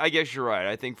 I guess you're right.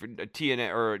 I think for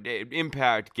TNA or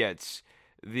Impact gets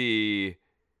the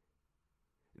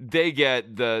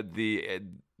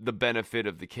benefit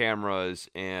of the cameras,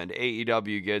 and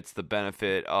AEW gets the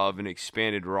benefit of an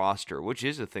expanded roster, which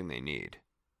is a thing they need.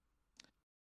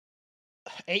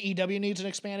 AEW needs an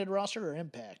expanded roster or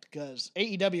Impact? Because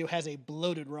AEW has a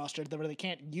bloated roster where they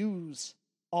can't use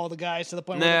all the guys to the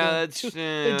point where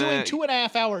they're doing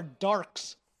 2.5 hour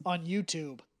darks on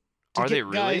YouTube. To Are get they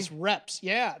really? Guys reps.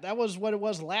 Yeah, that was what it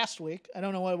was last week. I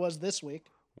don't know what it was this week.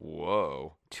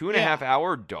 Whoa. 2.5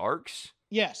 hour darks?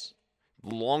 Yes.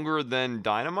 Longer than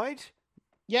Dynamite?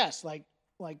 Yes, like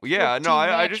Yeah, 14 no,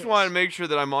 I just matches. want to make sure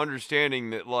that I'm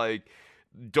understanding that, like,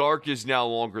 Dark is now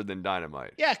longer than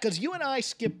Dynamite. Yeah, because you and I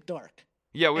skip dark.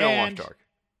 Yeah, we don't watch And Dark.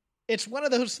 It's one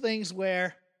of those things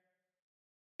where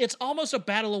it's almost a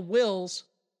battle of wills.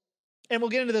 And we'll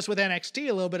get into this with NXT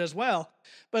a little bit as well.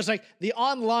 But it's like the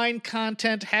online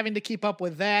content, having to keep up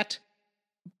with that,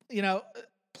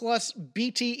 plus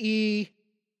BTE,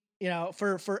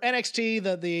 for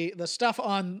NXT, the stuff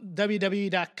on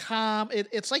WWE.com.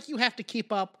 It's like you have to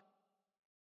keep up.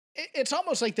 It's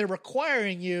almost like they're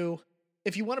requiring you,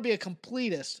 if you want to be a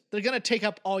completist, they're going to take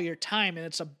up all your time. And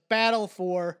it's a battle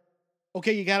for,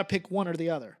 okay, you got to pick one or the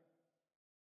other.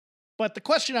 But the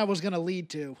question I was going to lead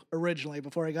to originally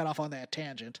before I got off on that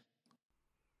tangent.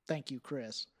 Thank you,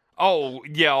 Chris. Oh,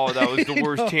 yeah, that was the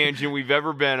worst tangent we've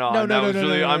ever been on.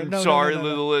 I'm sorry to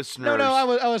the listeners. No,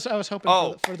 I was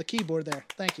hoping for the keyboard there.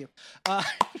 Thank you.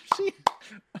 See,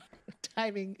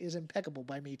 timing is impeccable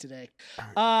by me today.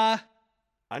 I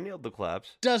nailed the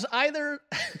claps. Does either...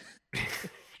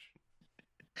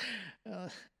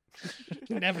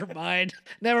 Never mind.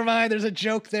 There's a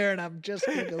joke there, and I'm just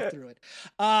going to go through it.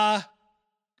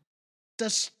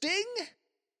 Does Sting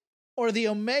or the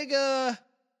Omega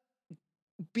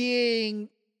being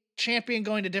champion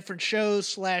going to different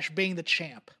shows / being the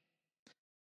champ,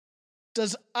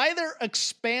 does either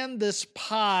expand this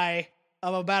pie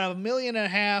of about 1.5 million,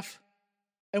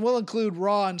 and we'll include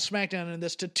Raw and SmackDown in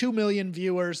this, to 2 million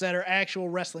viewers that are actual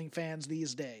wrestling fans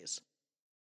these days?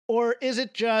 Or is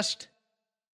it just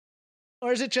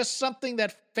something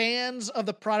that fans of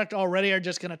the product already are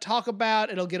just going to talk about?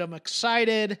 It'll get them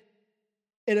excited.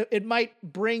 It might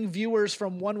bring viewers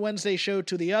from one Wednesday show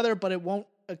to the other, but it won't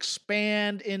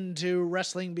expand into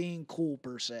wrestling being cool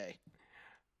per se.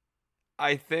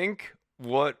 I think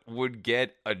what would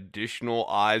get additional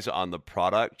eyes on the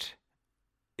product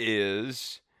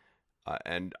is,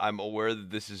 and I'm aware that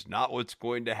this is not what's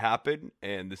going to happen,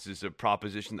 and this is a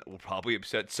proposition that will probably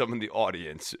upset some in the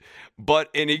audience, but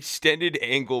an extended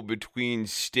angle between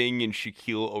Sting and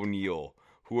Shaquille O'Neal,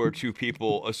 who are two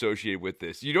people associated with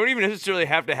this. You don't even necessarily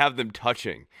have to have them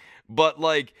touching, but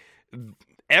like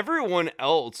everyone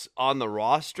else on the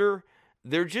roster,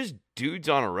 they're just dudes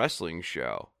on a wrestling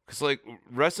show. Because, like,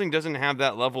 wrestling doesn't have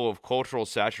that level of cultural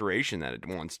saturation that it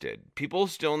once did. People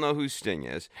still know who Sting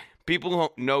is. People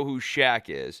don't know who Shaq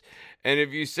is. And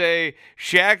if you say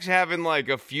Shaq's having, like,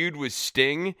 a feud with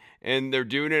Sting and they're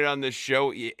doing it on this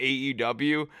show,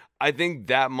 AEW, I think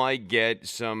that might get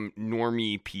some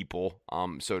normie people,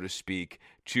 so to speak,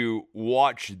 to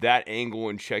watch that angle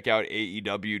and check out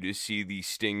AEW to see the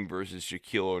Sting versus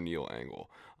Shaquille O'Neal angle.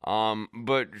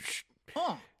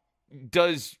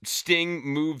 Does Sting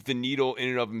move the needle in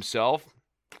and of himself?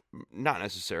 Not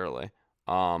necessarily.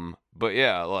 But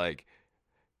yeah, like,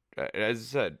 as I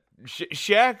said,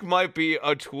 Shaq might be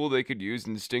a tool they could use,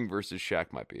 and Sting versus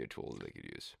Shaq might be a tool that they could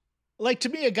use. Like, to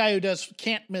me, a guy who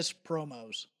can't miss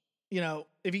promos.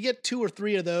 If you get 2 or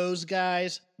 3 of those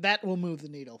guys, that will move the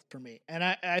needle for me. And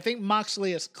I think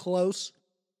Moxley is close.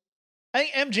 I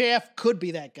think MJF could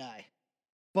be that guy,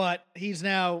 but he's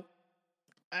now,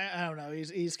 I don't know,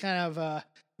 he's kind of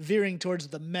veering towards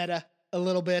the meta a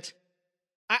little bit.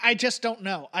 I just don't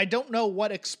know. I don't know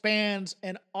what expands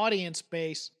an audience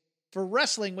base for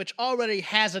wrestling, which already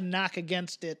has a knock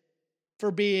against it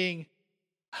for being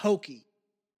hokey.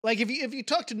 Like, if you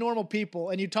talk to normal people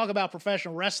and you talk about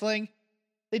professional wrestling,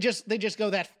 they just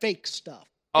go that fake stuff.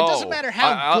 It doesn't matter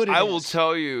how good it is. I will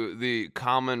tell you the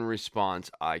common response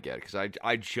I get, because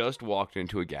I just walked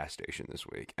into a gas station this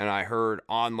week, and I heard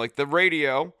on, like, the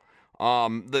radio,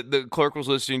 the clerk was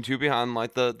listening to behind,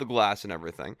 like, the glass and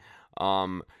everything.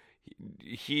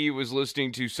 he was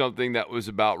listening to something that was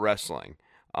about wrestling.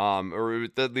 Or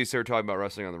at least they were talking about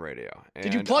wrestling on the radio.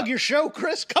 Did you And plug your show,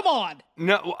 Chris? Come on.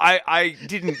 No, I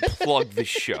didn't plug the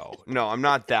show. No, I'm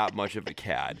not that much of a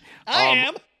cad. I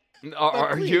am.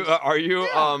 Are you? please. Are you?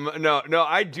 Yeah. No.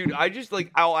 I do. I just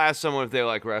I'll ask someone if they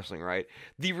like wrestling. Right.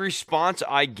 The response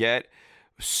I get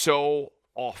so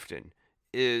often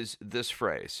is this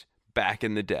phrase: "Back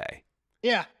in the day."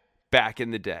 Yeah. Back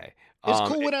in the day. It's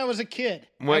cool when I was a kid.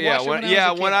 Well, I watched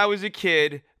it when I was a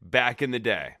kid, back in the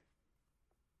day.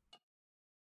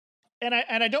 And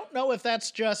I don't know if that's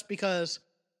just because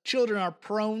children are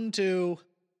prone to,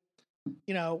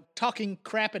 talking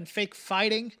crap and fake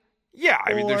fighting. Yeah,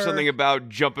 I mean, there's Or- something about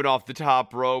jumping off the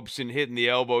top ropes and hitting the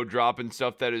elbow drop and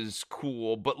stuff that is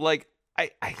cool. But I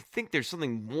think there's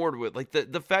something more to it. Like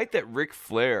the fact that Ric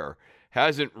Flair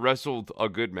hasn't wrestled a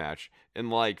good match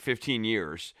in 15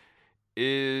 years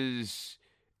is,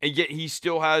 and yet he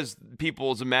still has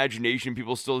people's imagination.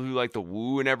 People still who like the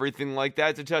woo and everything like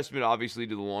that. It's a testament, obviously,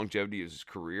 to the longevity of his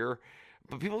career.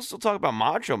 But people still talk about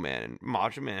Macho Man, and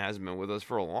Macho Man hasn't been with us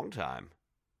for a long time.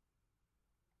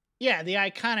 Yeah, the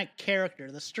iconic character,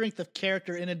 the strength of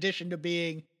character, in addition to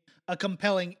being a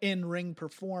compelling in-ring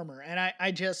performer. And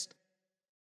I just,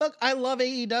 look, I love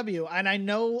AEW, and I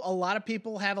know a lot of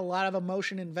people have a lot of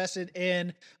emotion invested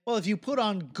in, well, if you put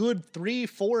on good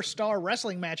 3-4 star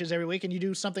wrestling matches every week and you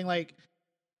do something like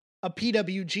a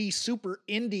PWG super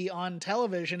indie on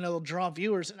television, it'll draw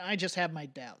viewers, and I just have my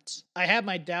doubts. I have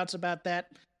my doubts about that.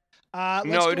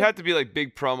 No, it'd have to be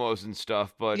big promos and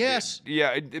stuff, but Yes.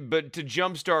 but to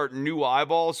jumpstart new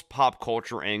eyeballs, pop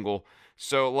culture angle.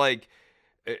 So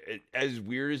as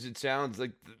weird as it sounds,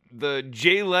 the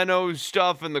Jay Leno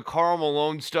stuff and the Karl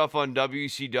Malone stuff on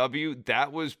WCW,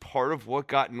 that was part of what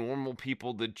got normal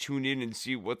people to tune in and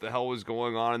see what the hell was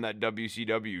going on in that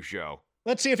WCW show.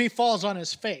 Let's see if he falls on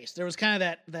his face. There was kind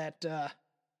of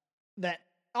that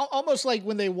almost like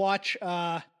when they watch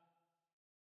the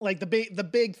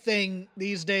big thing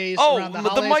these days around the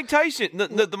holidays. Mike Tyson,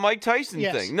 the Mike Tyson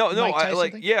Yes, thing. No, Mike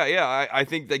Tyson thing. I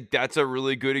think that's a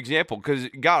really good example because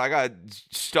God, I got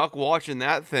stuck watching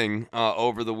that thing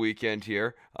over the weekend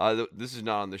here. This is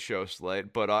not on the show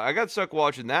slate, but I got stuck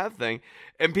watching that thing,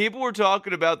 and people were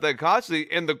talking about that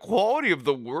constantly, and the quality of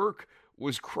the work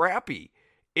was crappy.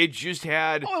 It just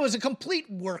had. Oh, it was a complete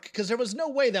work because there was no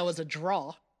way that was a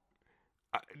draw.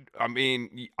 I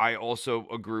mean, I also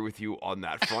agree with you on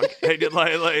that front.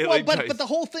 But the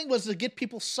whole thing was to get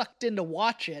people sucked in to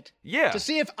watch it. Yeah. To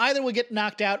see if either would get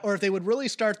knocked out or if they would really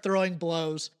start throwing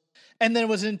blows. And then it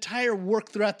was an entire work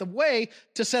throughout the way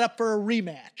to set up for a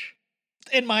rematch,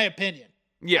 in my opinion.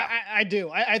 Yeah. I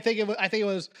do. I think it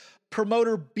was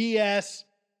promoter BS,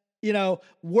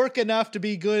 work enough to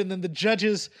be good. And then the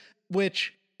judges,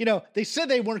 which, they said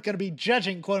they weren't going to be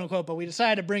judging, quote unquote, but we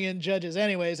decided to bring in judges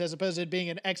anyways, as opposed to it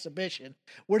being an exhibition.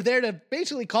 We're there to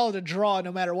basically call it a draw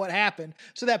no matter what happened,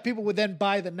 so that people would then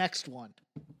buy the next one.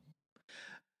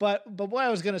 But what I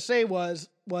was going to say was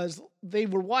they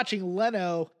were watching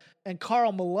Leno and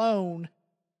Karl Malone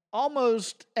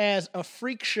almost as a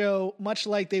freak show, much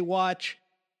like they watch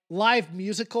live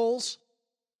musicals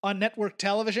on network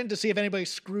television to see if anybody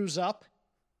screws up.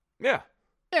 Yeah.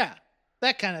 Yeah.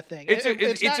 That kind of thing.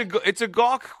 It's a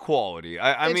gawk quality.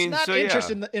 It's not interest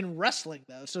in wrestling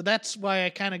though, so that's why I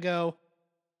kind of go,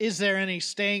 is there any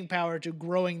staying power to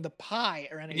growing the pie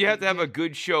or anything? You have to have a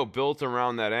good show built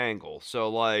around that angle.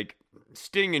 So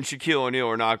Sting and Shaquille O'Neal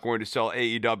are not going to sell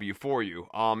AEW for you.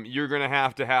 You're going to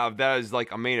have that as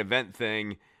a main event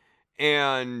thing,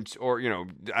 or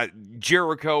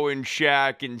Jericho and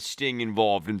Shaq and Sting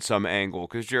involved in some angle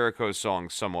because Jericho's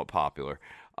song's somewhat popular.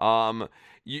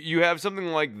 You have something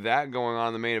like that going on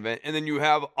in the main event, and then you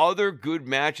have other good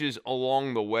matches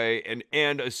along the way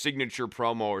and a signature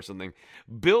promo or something.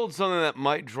 Build something that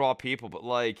might draw people, but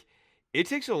it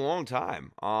takes a long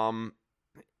time.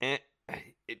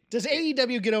 Does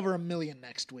AEW get over 1 million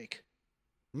next week?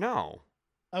 No.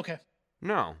 Okay.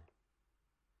 No.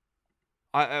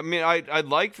 I mean, I'd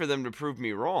like for them to prove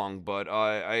me wrong, but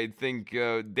I think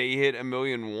they hit 1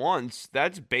 million once.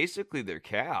 That's basically their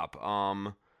cap.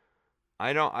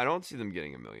 I don't see them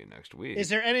getting 1 million next week. Is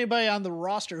there anybody on the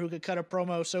roster who could cut a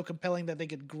promo so compelling that they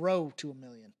could grow to 1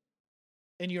 million,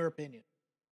 in your opinion?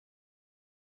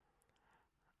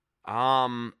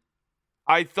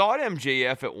 I thought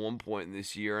MJF at one point in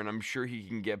this year, and I'm sure he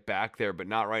can get back there, but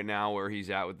not right now where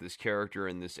he's at with this character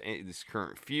and this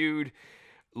current feud.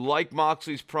 Like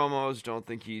Moxley's promos, don't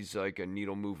think he's a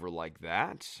needle mover like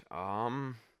that.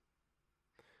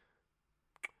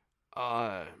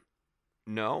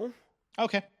 No.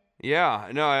 Okay. Yeah,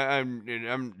 no,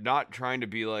 I'm not trying to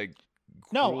be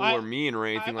No, or mean or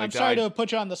anything like I'm that. sorry to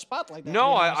put you on the spot like that.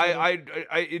 No, to be honest with you.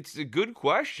 it's a good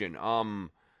question.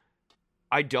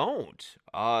 I don't.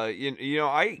 I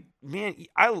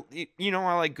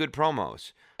like good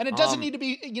promos. And it doesn't need to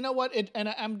be, you know what? And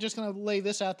I'm just going to lay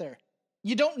this out there.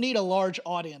 You don't need a large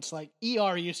audience. Like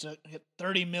ER used to hit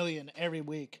 30 million every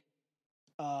week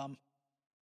on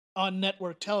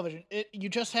network television. You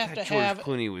just have to George have.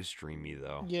 Clooney was dreamy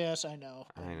though. Yes, I know.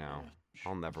 I know.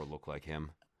 I'll never look like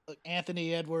him. Look,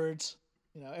 Anthony Edwards.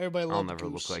 Everybody loves I'll never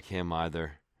look like him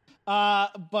either.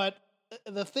 But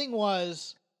the thing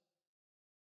was,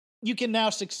 you can now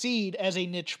succeed as a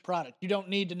niche product. You don't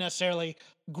need to necessarily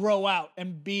grow out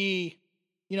and be,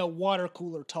 water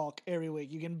cooler talk every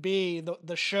week. You can be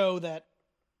the show that,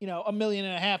 1.5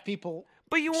 million people.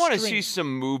 But you want to see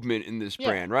some movement in this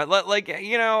brand, right? Like,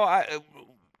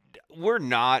 we're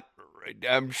not.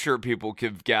 I'm sure people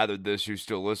have gathered this who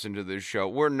still listen to this show.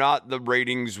 We're not the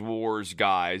ratings wars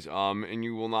guys, and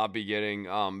you will not be getting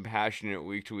passionate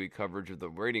week-to-week coverage of the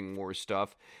rating wars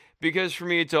stuff. Because for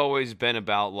me, it's always been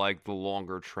about like the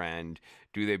longer trend.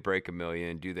 Do they break 1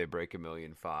 million? Do they break 1.5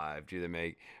 million? Do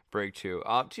they break 2?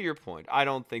 To your point, I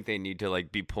don't think they need to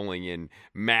like be pulling in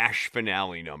MASH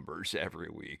finale numbers every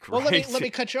week. Right? Well, let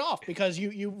me cut you off because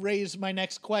you raised my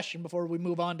next question before we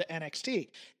move on to NXT.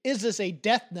 Is this a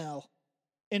death knell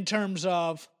in terms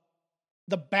of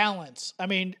the balance? I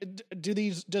mean,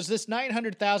 does this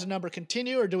 900,000 number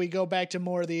continue, or do we go back to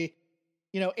more of the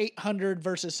 800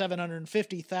 versus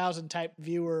 750,000 type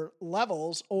viewer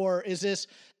levels, or is this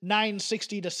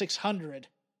 960 to 600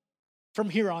 from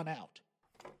here on out?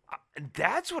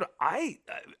 That's what I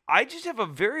just have a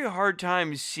very hard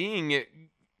time seeing it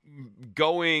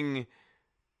going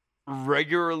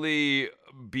regularly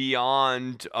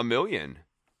beyond 1 million.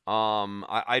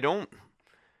 I don't.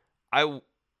 But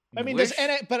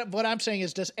what I'm saying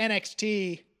is, does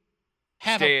NXT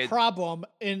have a problem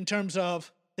in terms of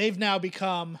they've now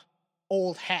become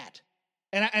old hat?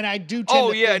 And I do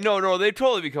tend to think, no, they've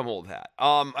totally become old hat.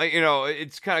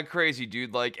 It's kind of crazy,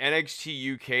 dude. Like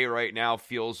NXT UK right now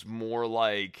feels more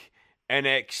like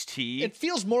NXT. It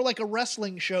feels more like a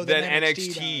wrestling show than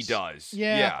NXT does.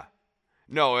 Yeah.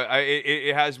 No,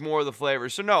 it has more of the flavor.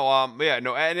 So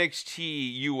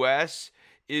NXT US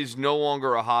is no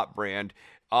longer a hot brand.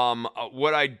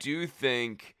 What I do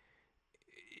think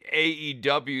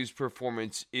AEW's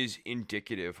performance is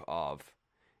indicative of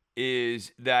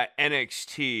is that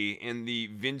NXT and the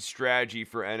Vince strategy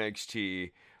for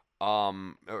NXT,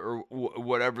 or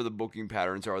whatever the booking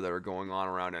patterns are that are going on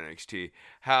around NXT,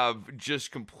 have just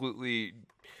completely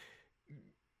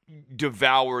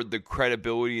devoured the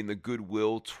credibility and the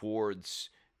goodwill towards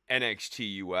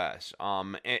NXT US.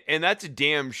 And that's a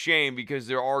damn shame because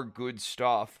there are good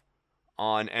stuff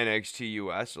on NXT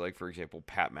US, like for example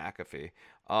Pat McAfee.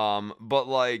 But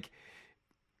like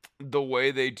the way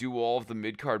they do all of the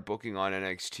mid-card booking on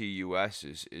NXT US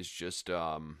is just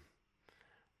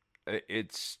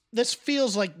this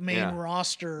feels like main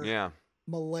roster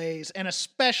malaise, and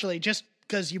especially just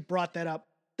because you brought that up,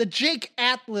 the Jake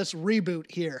Atlas reboot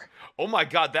here. Oh my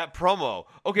God, that promo.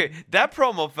 Okay, that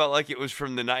promo felt like it was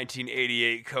from the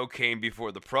 1988 Cocaine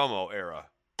Before the Promo era.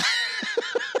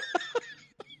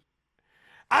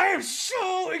 I am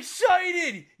so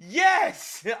excited!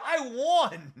 Yes! I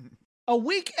won! A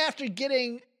week after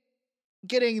getting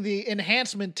the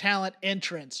enhancement talent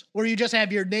entrance, where you just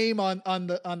have your name on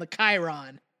the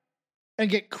Chiron and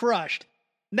get crushed,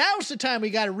 now's the time we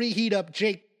got to reheat up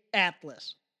Jake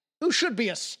Atlas, who should be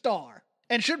a star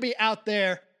and should be out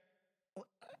there.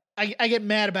 I get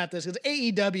mad about this because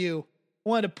AEW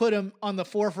wanted to put him on the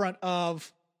forefront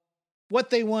of what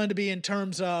they wanted to be in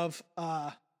terms of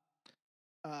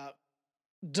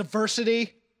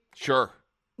diversity,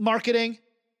 marketing,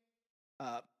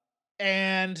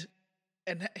 and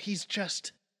he's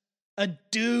just a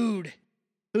dude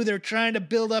who they're trying to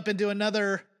build up into a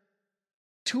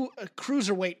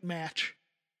cruiserweight match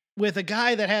with a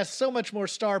guy that has so much more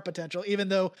star potential, even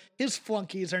though his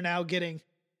flunkies are now getting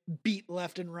beat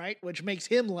left and right, which makes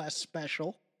him less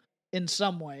special in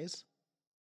some ways,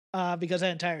 because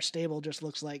that entire stable just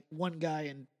looks like one guy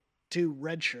in 2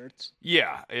 red shirts.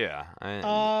 Yeah.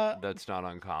 That's not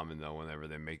uncommon, though, whenever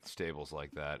they make stables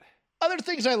like that. Other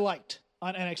things I liked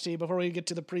on NXT before we get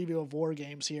to the preview of War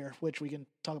Games here, which we can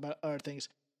talk about other things.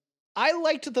 I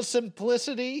liked the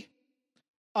simplicity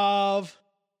of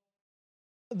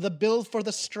the build for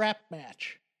the strap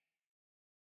match.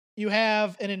 You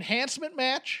have an enhancement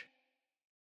match.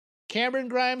 Cameron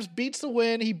Grimes beats the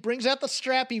win. He brings out the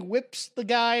strap. He whips the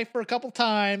guy for a couple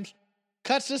times.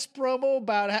 Cuts this promo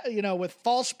about, with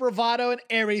false bravado and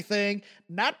everything,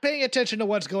 not paying attention to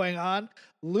what's going on.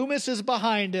 Loomis is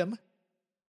behind him.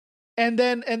 And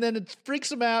then it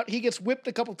freaks him out. He gets whipped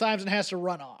a couple times and has to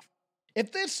run off.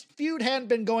 If this feud hadn't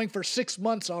been going for 6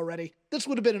 months already, this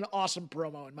would have been an awesome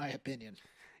promo, in my opinion.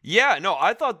 Yeah, no,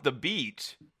 I thought the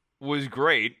beat was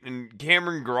great, and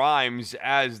Cameron Grimes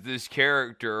as this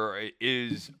character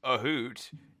is a hoot,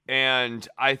 and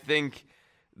I think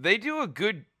they do a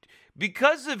good,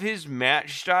 because of his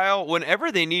match style,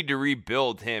 whenever they need to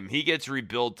rebuild him, he gets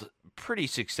rebuilt pretty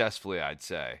successfully, I'd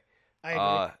say. I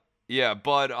agree. Yeah,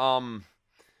 but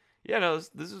yeah, no,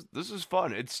 this is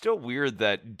fun. It's still weird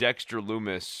that Dexter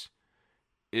Loomis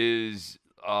is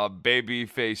a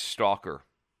babyface stalker.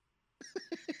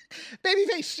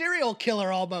 Babyface serial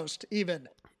killer almost, even.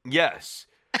 Yes.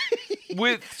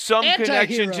 With some Anti-hero.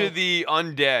 connection to the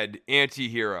undead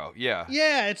anti-hero. Yeah.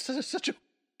 Yeah, it's such a...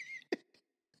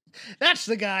 That's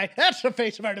the guy. That's the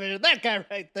face of our division. That guy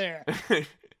right there.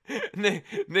 And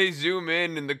they zoom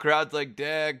in and the crowd's like,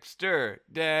 Dexter.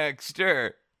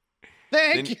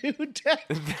 Thank you,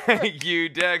 Dexter. Thank you,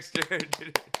 Dexter.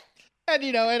 And,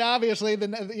 and obviously,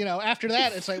 then, after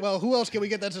that, it's like, well, who else can we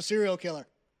get that's a serial killer?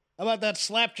 How about that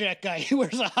slapjack guy? He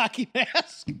wears a hockey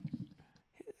mask.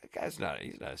 That guy's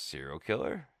he's not a serial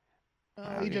killer.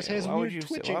 He just has weird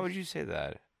twitching. Why would you say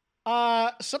that?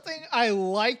 Something I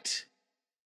liked,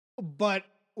 but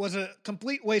was a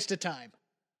complete waste of time.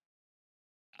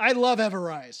 I love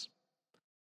Everrise.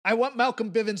 I want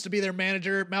Malcolm Bivens to be their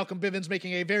manager. Malcolm Bivens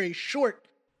making a very short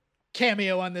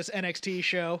cameo on this NXT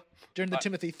show during the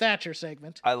Timothy Thatcher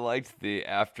segment. I liked the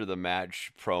after the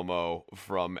match promo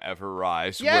from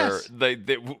Everrise Yes. where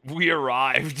we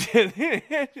arrived.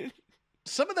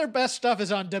 Some of their best stuff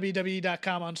is on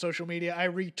WWE.com on social media. I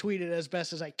retweet it as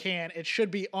best as I can. It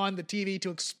should be on the TV to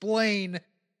explain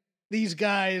these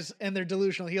guys and their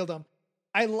delusional heeldom.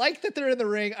 I like that they're in the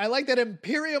ring. I like that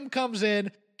Imperium comes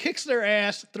in, kicks their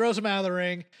ass, throws them out of the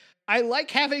ring. I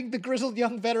like having the grizzled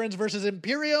young veterans versus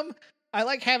Imperium. I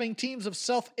like having teams of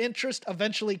self-interest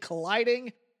eventually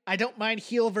colliding. I don't mind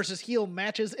heel versus heel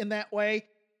matches in that way.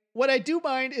 What I do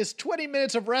mind is 20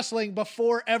 minutes of wrestling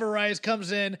before Everrise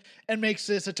comes in and makes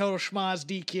this a total schmaz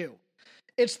DQ.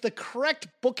 It's the correct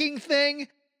booking thing.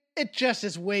 It just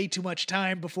is way too much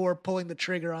time before pulling the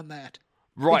trigger on that.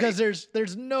 Right. Because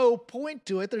there's no point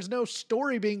to it. There's no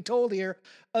story being told here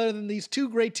other than these two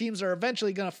great teams are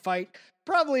eventually going to fight,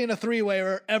 probably in a three-way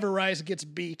where Everrise gets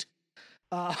beat.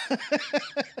 I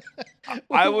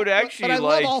would actually But I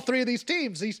love all three of these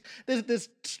teams. This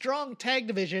strong tag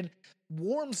division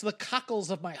warms the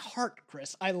cockles of my heart,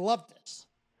 Chris. I love this.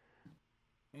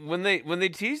 When they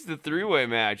tease the three-way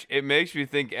match, it makes me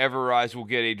think Everrise will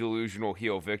get a delusional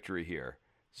heel victory here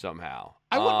somehow.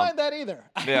 I wouldn't mind that either.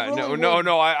 Yeah,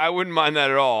 I wouldn't mind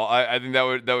that at all. I think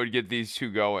that would get these two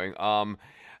going. Look,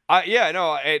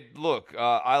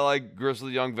 I like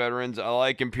Grizzly Young Veterans. I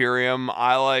like Imperium.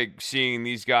 I like seeing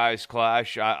these guys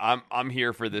clash. I'm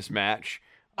here for this match.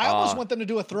 I almost want them to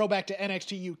do a throwback to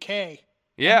NXT UK.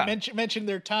 Yeah. Mention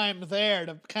their time there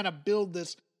to kind of build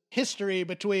this history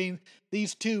between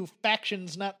these two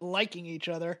factions not liking each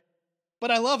other.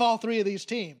 But I love all three of these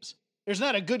teams. There's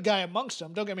not a good guy amongst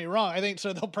them. Don't get me wrong. I think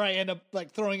so. They'll probably end up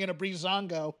like throwing in a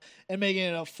Breezango and making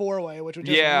it a four-way, which would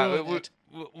just ruin it.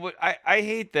 I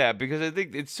hate that because I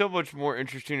think it's so much more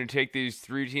interesting to take these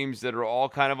three teams that are all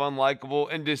kind of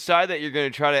unlikable and decide that you're going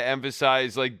to try to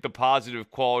emphasize like the positive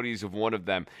qualities of one of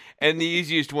them. And the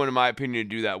easiest one, in my opinion, to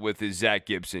do that with is Zach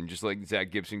Gibson. Just like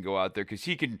Zach Gibson go out there because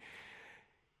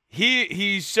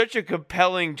he's such a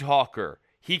compelling talker.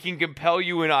 He can compel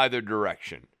you in either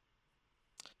direction.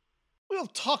 We'll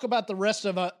talk about the rest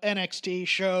of a NXT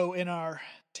show in our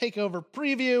TakeOver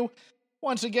preview.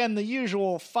 Once again, the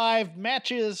usual 5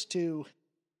 matches to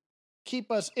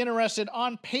keep us interested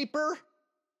on paper.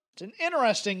 It's an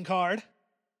interesting card,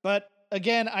 but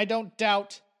again, I don't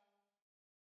doubt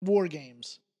War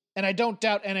Games, and I don't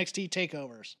doubt NXT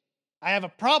takeovers. I have a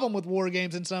problem with War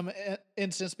Games in some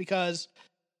instance because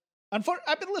I've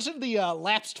been listening to the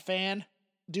Lapsed Fan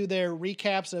do their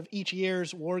recaps of each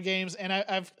year's War Games,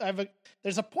 and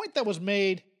there's a point that was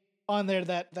made on there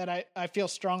that I feel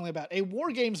strongly about. A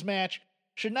War Games match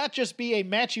should not just be a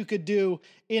match you could do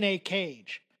in a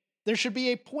cage. There should be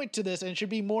a point to this, and it should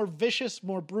be more vicious,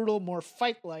 more brutal, more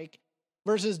fight-like,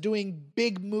 versus doing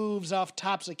big moves off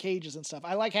tops of cages and stuff.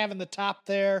 I like having the top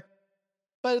there,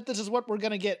 but this is what we're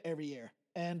going to get every year,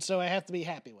 and so I have to be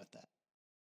happy with that.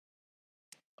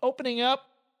 Opening up,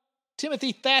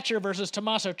 Timothy Thatcher versus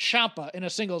Tommaso Ciampa in a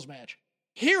singles match.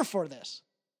 Here for this.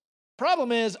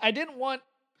 Problem is, I didn't want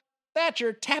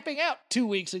Thatcher tapping out 2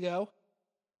 weeks ago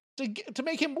to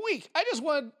make him weak. I just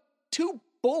wanted two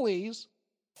bullies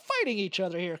fighting each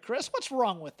other here, Chris. What's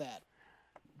wrong with that?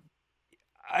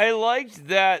 I liked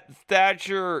that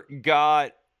Thatcher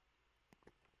got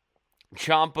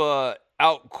Ciampa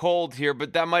out cold here,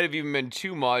 but that might have even been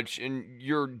too much. And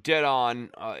you're dead on.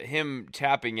 Him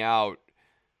tapping out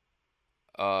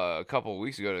a couple of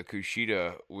weeks ago to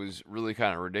Kushida was really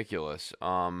kind of ridiculous.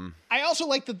 I also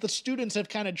like that the students have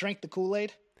kind of drank the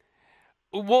Kool-Aid.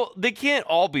 Well, they can't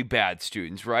all be bad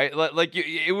students, right? Like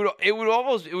it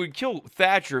would kill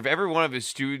Thatcher if every one of his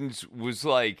students was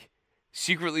like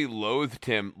secretly loathed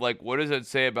him. Like, what does that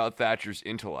say about Thatcher's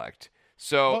intellect?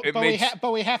 So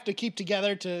but we have to keep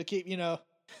together to keep,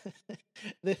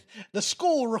 the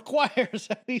school requires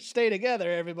that we stay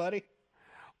together, everybody.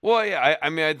 Well, yeah,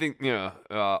 I think,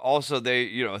 also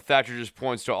Thatcher just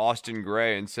points to Austin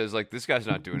Gray and says, like, this guy's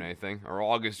not doing anything, or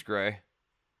August Gray.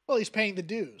 Well, he's paying the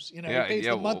dues, he pays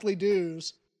the monthly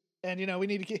dues, and, we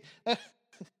need to keep...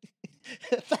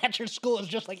 Thatcher School is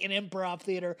just like an improv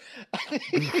theater.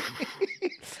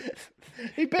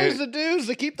 He pays the dues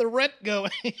to keep the rent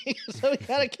going, so we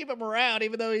gotta keep him around,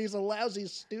 even though he's a lousy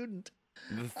student.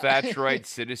 The Thatcherite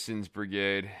Citizens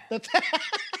Brigade.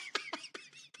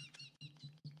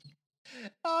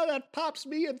 Oh, that pops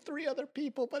me and 3 other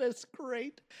people, but it's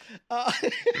great. Oh,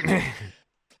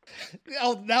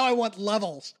 now I want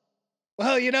levels.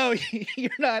 Well, you're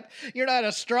not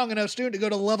a strong enough student to go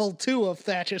to level 2 of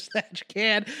Thatch as Thatch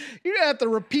can. You're gonna have to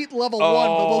repeat level 1,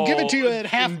 but we'll give it to you at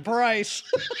half price.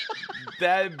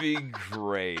 That'd be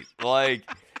great. Like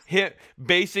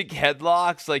basic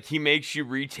headlocks, like he makes you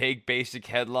retake basic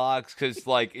headlocks because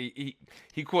like he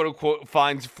quote unquote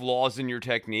finds flaws in your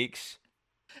techniques.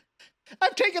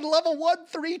 I've taken level 1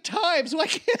 3 times. Why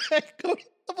can't I go to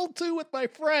level 2 with my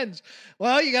friends?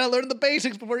 Well, you gotta learn the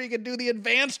basics before you can do the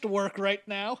advanced work right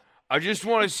now. I just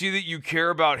want to see that you care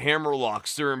about hammer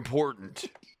locks. They're important.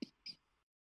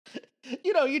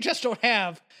 You just don't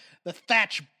have the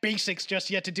Thatch basics just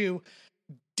yet to do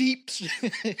deep,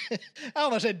 I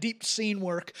almost said deep scene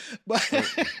work, but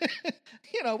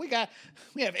we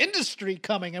have industry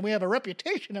coming and we have a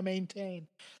reputation to maintain.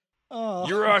 Oh.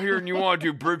 You're out here and you want to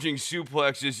do bridging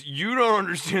suplexes. You don't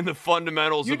understand the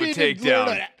fundamentals of a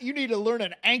takedown. You need to learn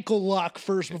an ankle lock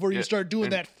first before you start doing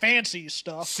that fancy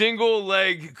stuff. Single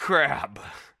leg crab.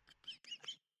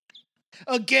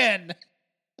 Again.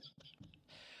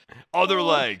 Other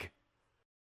leg.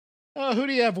 Who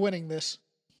do you have winning this?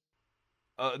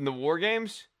 In the War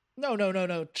Games? No.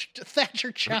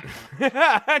 Thatcher Ciampa.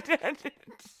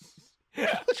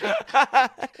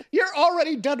 You're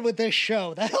already done with this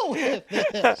show. The hell with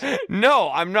this.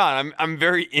 No, I'm not. I'm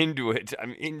very into it.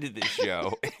 I'm into this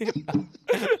show.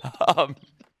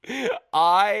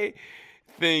 I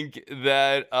think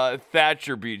that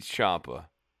Thatcher beats Ciampa.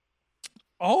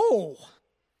 Oh.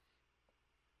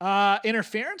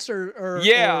 Interference or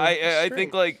yeah, I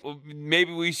think like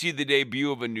maybe we see the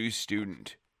debut of a new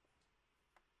student.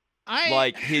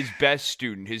 Like his best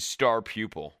student, his star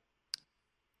pupil.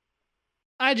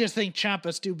 I just think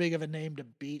Ciampa's too big of a name to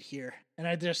beat here. And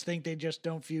I just think they just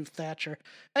don't view Thatcher.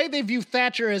 I think they view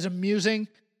Thatcher as amusing,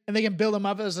 and they can build him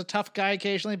up as a tough guy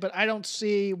occasionally, but I don't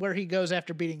see where he goes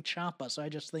after beating Ciampa. So I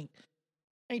think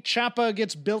Ciampa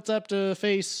gets built up to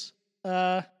face,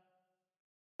 who's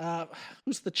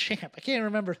the champ? I can't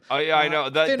remember. Oh, yeah, I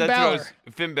know. Finn Balor.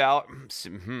 Finn Balor.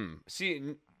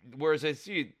 See, whereas I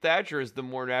see Thatcher as the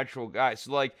more natural guy.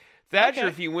 So, like, Thatcher,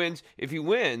 if he wins,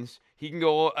 he can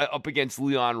go up against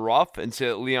Leon Ruff and say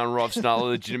that Leon Ruff's not a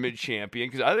legitimate champion,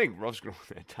 because I think Ruff's going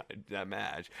to win that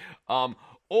match.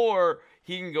 Or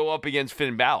he can go up against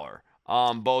Finn Balor.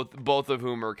 Both of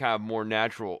whom are kind of more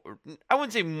natural. I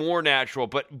wouldn't say more natural,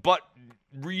 but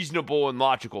reasonable and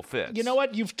logical fits. You know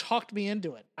what? You've talked me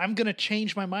into it. I'm going to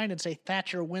change my mind and say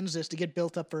Thatcher wins this to get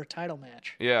built up for a title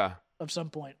match. Yeah. Of some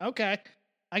point. Okay.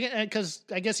 Because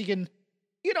I guess you can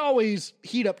always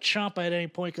heat up Ciampa at any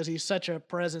point because he's such a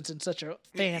presence and such a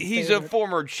fan. He's favorite. a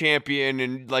former champion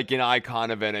and like an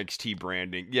icon of NXT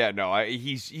branding. Yeah, no,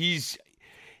 he's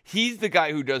the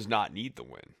guy who does not need the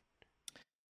win.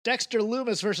 Dexter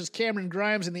Lumis versus Cameron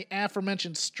Grimes in the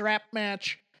aforementioned strap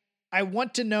match. I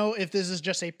want to know if this is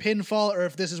just a pinfall or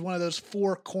if this is one of those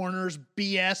 4 corners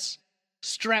BS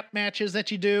strap matches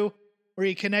that you do where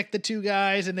you connect the 2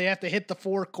 guys and they have to hit the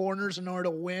 4 corners in order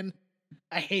to win.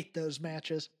 I hate those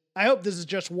matches. I hope this is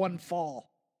just one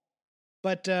fall.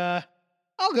 But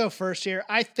I'll go first here.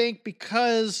 I think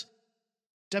because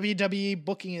WWE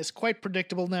booking is quite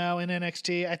predictable now in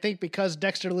NXT, I think because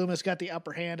Dexter Lumis got the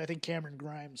upper hand, I think Cameron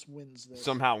Grimes wins this.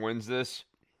 Somehow wins this?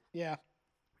 Yeah.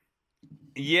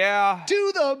 Yeah.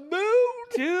 To the moon!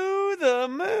 To the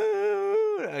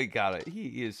moon! I got it.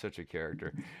 He is such a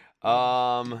character.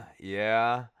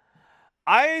 Yeah.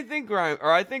 I think I'm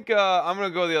gonna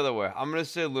go the other way. I'm gonna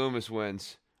say Loomis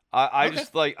wins. I Okay.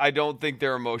 just I don't think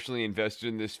they're emotionally invested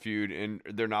in this feud, and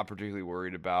they're not particularly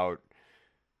worried about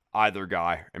either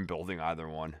guy and building either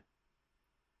one.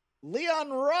 Leon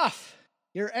Ruff,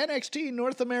 your NXT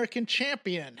North American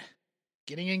champion,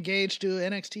 getting engaged to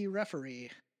NXT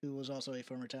referee, who was also a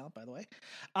former talent, by the way,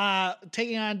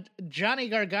 taking on Johnny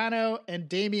Gargano and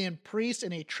Damian Priest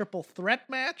in a triple threat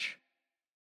match.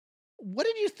 What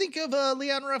did you think of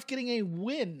Leon Ruff getting a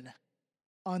win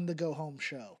on the Go Home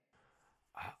show?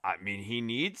 I mean, he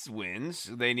needs wins.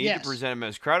 They need Yes. to present him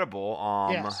as credible.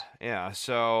 Yes. Yeah,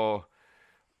 so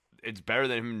it's better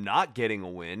than him not getting a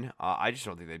win. I just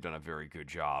don't think they've done a very good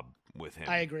job with him.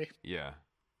 I agree. Yeah.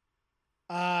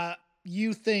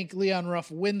 You think Leon Ruff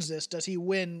wins this? Does he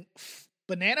win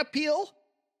banana peel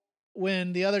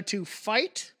when the other two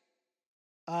fight?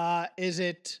 Is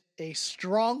it a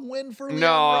strong win for Leon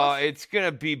Ruff? It's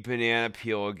gonna be banana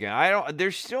peel again. They're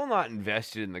still not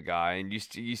invested in the guy, and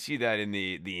you see that in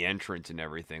the entrance and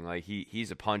everything. Like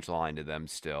he's a punchline to them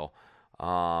still.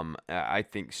 I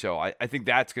think so. I think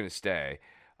that's gonna stay.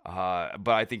 But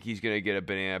I think he's gonna get a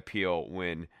banana peel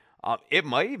win. It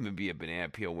might even be a banana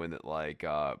peel win that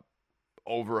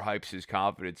overhypes his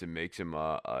confidence and makes him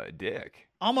a dick.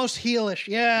 Almost heelish.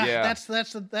 Yeah. Yeah. That's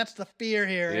the fear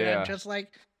here. And Yeah. I'm just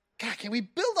like, God, can we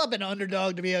build up an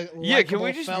underdog to be a Yeah, can we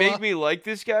likable just fella? make me like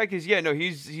this guy? Because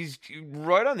he's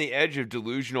right on the edge of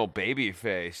delusional baby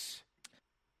face.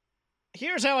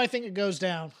 Here's how I think it goes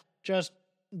down. Just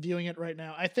viewing it right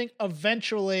now. I think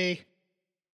eventually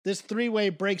this three-way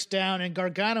breaks down and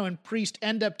Gargano and Priest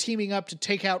end up teaming up to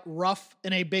take out Ruff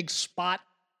in a big spot,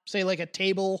 say like a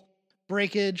table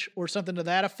breakage or something to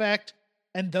that effect,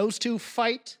 and those two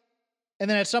fight. And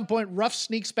then at some point, Ruff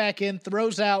sneaks back in,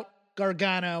 throws out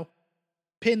Gargano,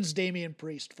 pins Damian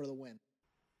Priest for the win.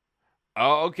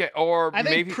 Oh, okay. Or I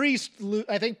think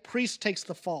maybe Priest takes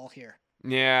the fall here.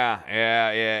 Yeah.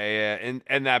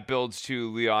 And that builds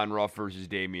to Leon Ruff versus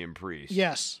Damian Priest.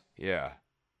 Yes. Yeah.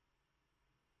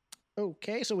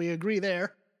 Okay, so we agree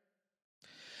there.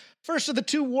 First of the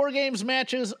two War Games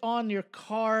matches on your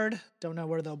card. Don't know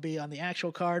where they'll be on the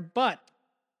actual card, but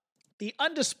the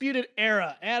Undisputed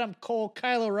Era, Adam Cole,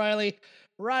 Kyle O'Reilly,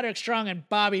 Roderick Strong, and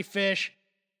Bobby Fish,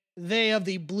 they of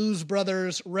the Blues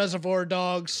Brothers Reservoir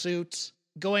Dogs suits,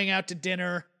 going out to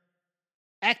dinner,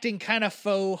 acting kind of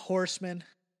faux horsemen,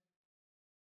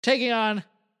 taking on...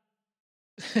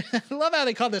 I love how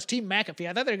they call this Team McAfee.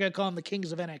 I thought they were going to call them the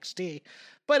Kings of NXT,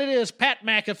 but it is Pat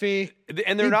McAfee.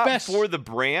 And they're not for the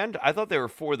brand? I thought they were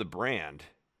for the brand.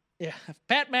 Yeah,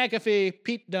 Pat McAfee,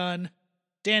 Pete Dunne,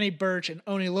 Danny Burch, and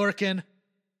Oney Lorcan.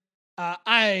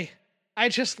 I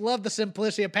just love the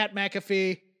simplicity of Pat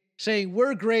McAfee saying,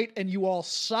 "We're great and you all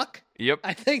suck." Yep.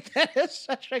 I think that is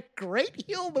such a great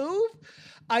heel move.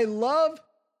 I love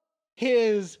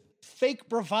his fake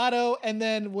bravado, and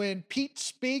then when Pete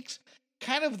speaks,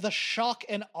 kind of the shock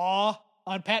and awe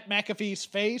on Pat McAfee's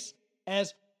face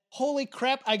as, holy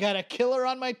crap, I got a killer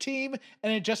on my team,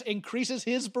 and it just increases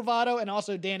his bravado and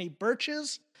also Danny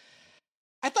Burch's.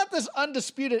 I thought this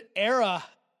Undisputed Era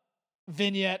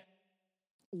vignette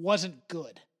wasn't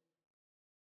good.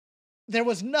 There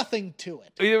was nothing to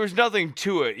it. There was nothing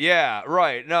to it. Yeah,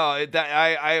 right. No,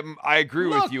 I agree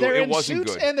with you. They're It in wasn't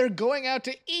suits good. and they're going out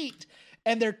to eat.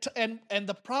 And they're and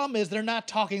the problem is they're not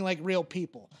talking like real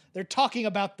people. They're talking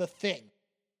about The Thing,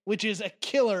 which is a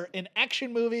killer in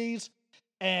action movies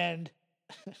and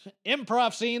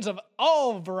improv scenes of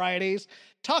all varieties,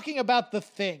 talking about The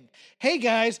Thing. Hey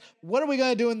guys, what are we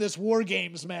gonna do in this War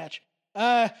Games match?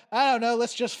 I don't know.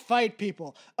 Let's just fight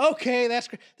people. Okay, that's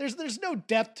great. There's no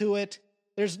depth to it.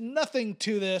 There's nothing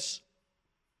to this.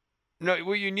 No,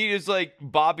 what you need is like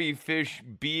Bobby Fish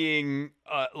being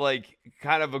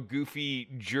kind of a goofy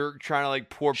jerk, trying to like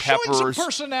pour peppers. Showing some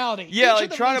personality. Yeah, Each of like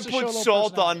them trying needs to show a put little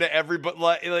salt personality. onto everybody.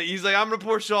 Like he's like, I'm gonna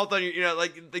pour salt on you. You know,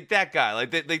 like that guy. Like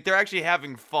they're actually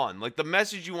having fun. Like the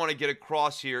message you want to get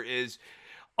across here is,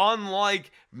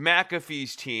 unlike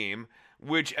McAfee's team,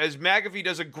 which, as McAfee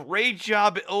does a great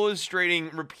job illustrating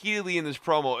repeatedly in this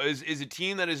promo, is a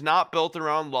team that is not built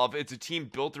around love. It's a team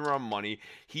built around money.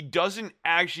 He doesn't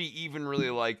actually even really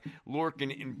like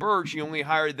Lorcan and Burch. He only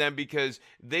hired them because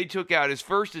they took out his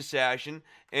first assassin.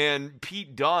 And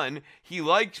Pete Dunne, he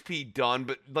likes Pete Dunne,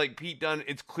 but like Pete Dunne,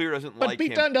 it's clear doesn't But like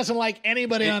Pete him. Dunne doesn't like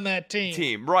anybody on that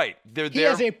team. Right. They're He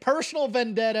there. has a personal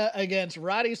vendetta against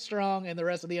Roddy Strong and the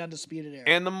rest of the Undisputed Era.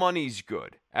 And the money's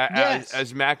good, Yes.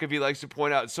 as McAfee likes to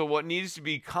point out. So what needs to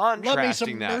be Love me some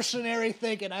contrasting that? mercenary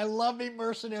thinking. I love me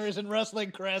mercenaries in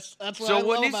wrestling, Chris. That's what I So love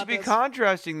what needs about to be this.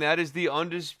 contrasting that is the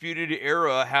Undisputed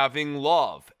Era having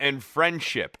love and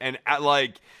friendship and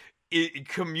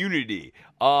community,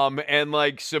 and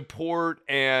like support,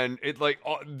 and it like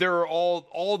there are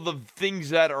all the things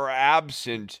that are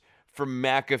absent from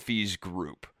McAfee's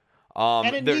group.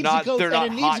 And it They're needs to not go- they're and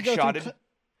it not needs to hot go through shotted. co-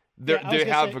 They Yeah, I was they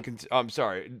gonna have say- I'm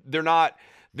sorry. They're not.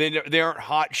 They aren't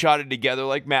hot shotted together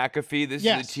like McAfee. This is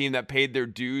Yes. a team that paid their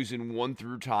dues and won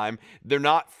through time. They're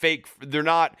not fake. They're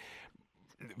not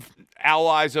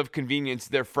allies of convenience.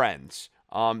 They're friends.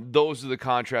 Those are the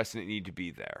contrasts that need to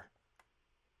be there.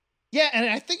 Yeah, and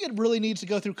I think it really needs to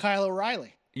go through Kyle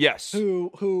O'Reilly, Yes.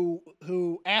 who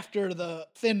after the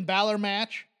Finn Balor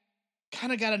match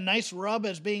kind of got a nice rub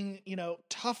as being,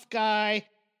 tough guy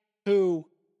who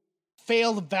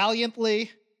failed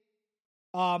valiantly.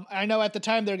 I know at the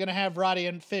time they're going to have Roddy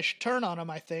and Fish turn on him,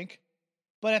 I think.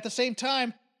 But at the same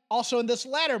time, also in this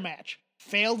ladder match,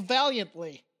 failed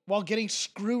valiantly while getting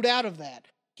screwed out of that.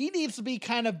 He needs to be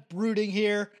kind of brooding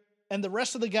here, and the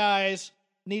rest of the guys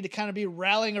need to kind of be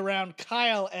rallying around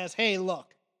Kyle as, hey,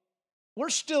 look, we're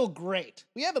still great.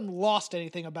 We haven't lost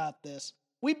anything about this.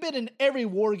 We've been in every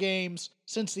War Games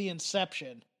since the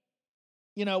inception.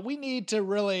 We need to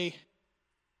really...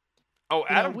 Oh,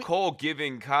 Adam Cole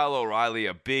giving Kyle O'Reilly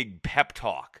a big pep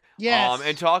talk. Yes.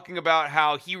 And talking about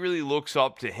how he really looks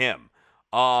up to him.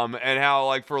 And how,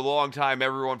 like, for a long time,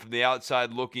 everyone from the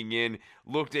outside looking in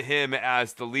looked at him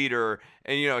as the leader.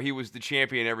 And, he was the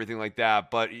champion and everything like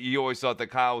that. But he always thought that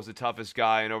Kyle was the toughest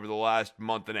guy. And over the last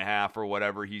month and a half or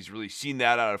whatever, he's really seen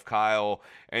that out of Kyle.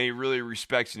 And he really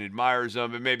respects and admires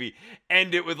him. And maybe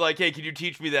end it with, like, hey, can you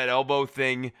teach me that elbow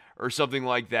thing? Or something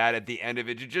like that at the end of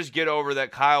it. To just get over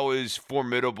that Kyle is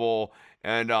formidable.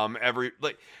 And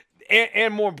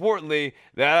And more importantly,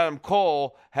 that Adam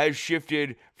Cole has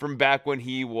shifted from back when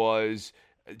he was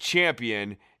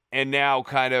champion and now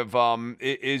kind of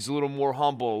is a little more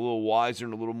humble, a little wiser,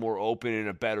 and a little more open and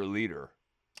a better leader.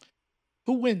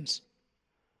 Who wins?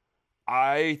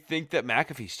 I think that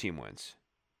McAfee's team wins.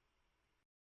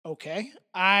 Okay.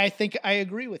 I think I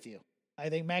agree with you. I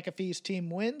think McAfee's team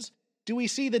wins. Do we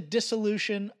see the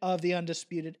dissolution of the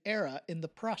Undisputed Era in the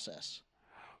process?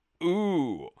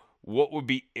 Ooh. What would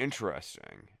be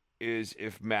interesting is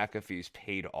if McAfee's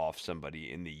paid off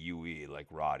somebody in the UE like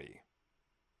Roddy.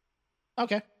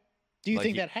 Okay. Do you Like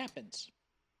think that happens?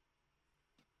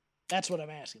 That's what I'm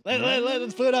asking.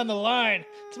 Let's put it on the line.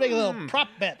 Let's make a little prop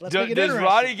bet. Let's make it Does interesting.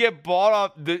 Roddy get bought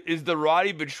off? Is the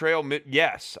Roddy betrayal?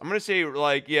 Yes. I'm going to say, I'm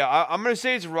going to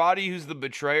say it's Roddy who's the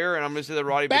betrayer, and I'm going to say the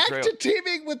Roddy Back betrayal. to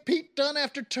teaming with Pete Dunne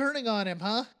after turning on him,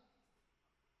 huh?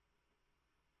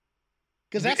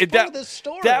 Because that's part of this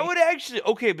story. That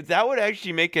would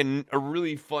actually make a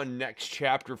really fun next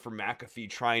chapter for McAfee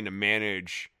trying to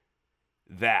manage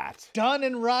that. Dunne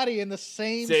and Roddy in the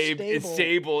same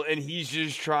stable, and he's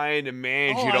just trying to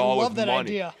manage it I all love with that money.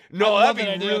 idea. No, I love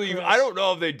that'd that be idea, really. Chris. I don't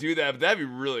know if they do that, but that'd be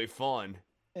really fun.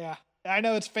 Yeah. I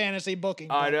know it's fantasy booking.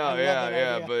 But I know, love that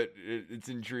idea. but it's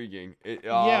intriguing.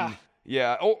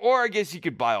 Yeah. Or I guess you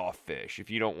could buy off Fish if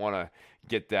you don't want to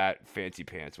get that fancy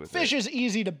pants with Fish it. is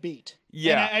easy to beat.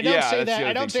 Yeah, And I don't say that's the that. other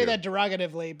I don't thing, say too. that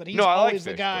derogatively, but he's No, I like always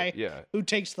the Fish, guy but yeah. who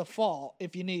takes the fall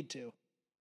if you need to.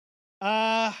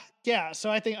 Yeah. So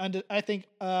I think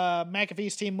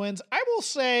McAfee's team wins. I will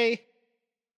say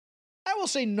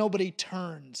nobody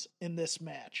turns in this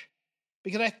match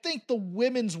because I think the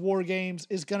women's War Games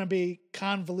is going to be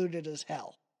convoluted as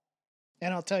hell,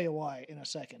 and I'll tell you why in a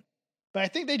second. But I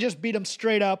think they just beat them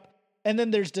straight up, and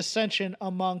then there's dissension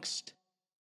amongst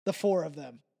the four of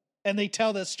them. And they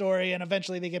tell this story, and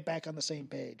eventually they get back on the same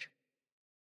page.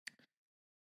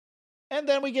 And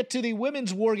then we get to the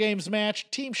women's War Games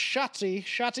match. Team Shotzi,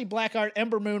 Blackheart,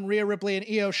 Ember Moon, Rhea Ripley, and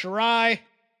Io Shirai.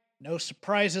 No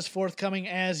surprises forthcoming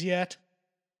as yet.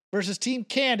 Versus Team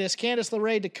Candice, Candice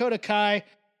LeRae, Dakota Kai,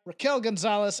 Raquel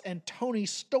Gonzalez, and Toni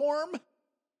Storm.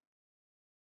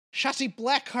 Shotzi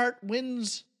Blackheart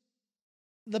wins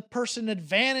the person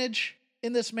advantage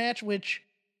in this match, which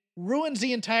ruins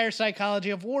the entire psychology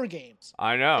of War Games.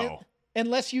 I know.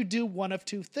 Unless you do one of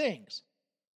two things.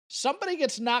 Somebody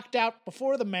gets knocked out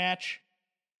before the match,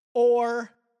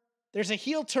 or there's a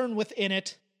heel turn within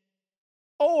it,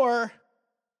 or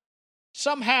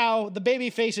somehow the baby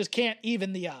faces can't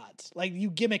even the odds. Like you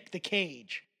gimmick the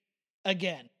cage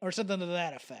again, or something to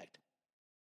that effect.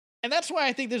 And that's why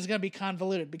I think this is going to be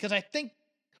convoluted, because I think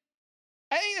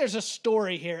there's a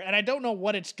story here, and I don't know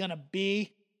what it's going to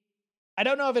be. I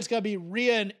don't know if it's going to be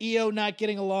Rhea and Io not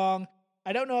getting along.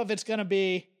 I don't know if it's going to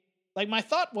be... Like, my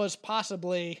thought was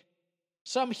possibly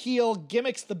some heel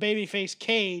gimmicks the babyface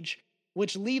cage,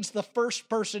 which leads the first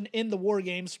person in the War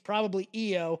Games, probably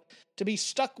Io, to be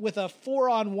stuck with a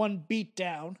 4-on-1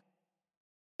 beatdown.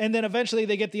 And then eventually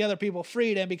they get the other people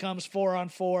freed and becomes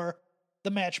 4-on-4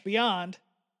 the match beyond,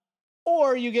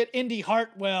 or you get Indy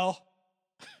Hartwell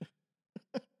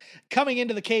coming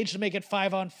into the cage to make it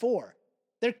 5-on-4.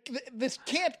 This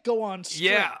can't go on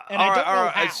straight. Yeah, and I don't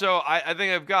know how. So I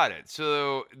think I've got it.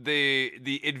 So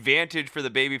the advantage for the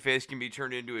babyface can be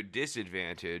turned into a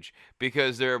disadvantage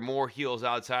because there are more heels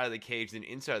outside of the cage than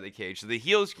inside of the cage. So the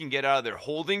heels can get out of their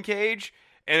holding cage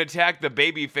and attack the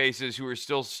babyfaces who are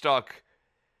still stuck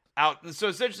out. So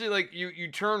essentially, like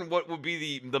you turn what would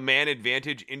be the man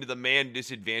advantage into the man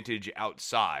disadvantage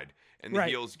outside, and the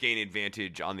heels gain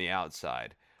advantage on the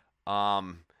outside.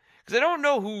 Because I don't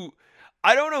know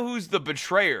who's the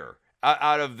betrayer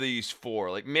out of these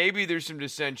four. Like, maybe there's some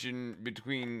dissension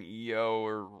between Io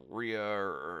or Rhea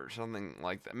or something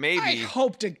like that. Maybe. I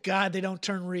hope to God they don't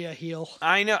turn Rhea heel.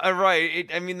 I know, right.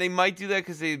 I mean, they might do that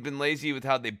because they've been lazy with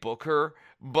how they book her.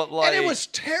 But, like... And it was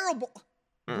terrible.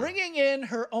 Bringing in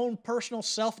her own personal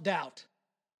self-doubt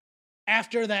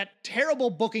after that terrible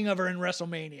booking of her in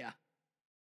WrestleMania.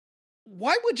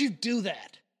 Why would you do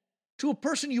that to a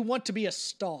person you want to be a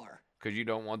star? Because you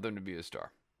don't want them to be a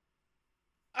star.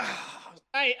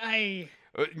 A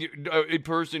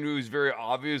person who's very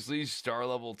obviously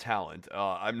star-level talent.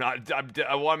 I want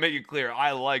to make it clear,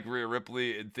 I like Rhea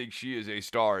Ripley and think she is a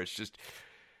star. It's just,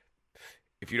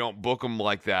 if you don't book them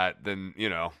like that, then,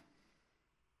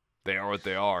 they are what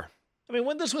they are. I mean,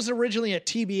 when this was originally a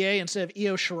TBA instead of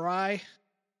Io Shirai,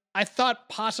 I thought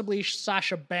possibly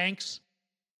Sasha Banks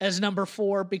as number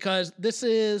 4 because this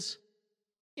is...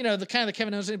 the kind of the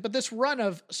Kevin Owens thing, but this run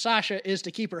of Sasha is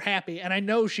to keep her happy, and I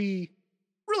know she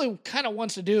really kind of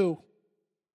wants to do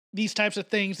these types of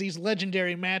things, these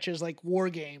legendary matches like War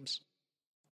Games.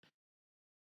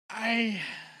 I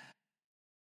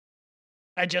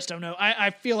just don't know. I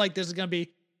feel like this is going to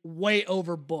be way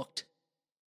overbooked.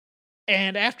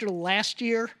 And after last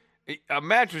year... A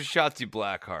match with Shotzi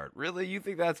Blackheart. Really? You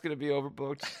think that's going to be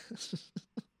overbooked?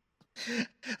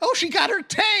 Oh, she got her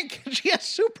tank. She has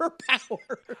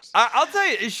superpowers. I'll tell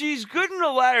you, she's good in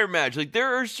a ladder match. Like,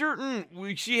 there are certain...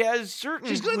 She's good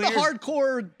in the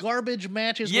hardcore garbage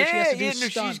matches where she has to do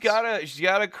stunts. She's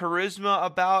got a charisma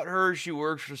about her. She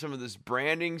works for some of this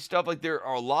branding stuff. Like, there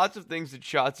are lots of things that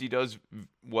Shotzi does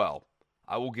well.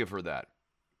 I will give her that.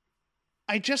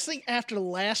 I just think after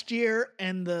last year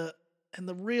and the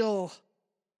real...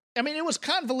 I mean, it was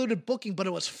convoluted booking, but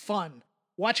it was fun.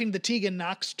 Watching the Tegan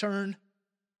Nox turn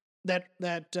that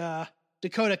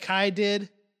Dakota Kai did,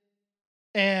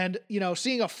 and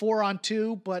seeing a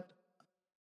 4-on-2, but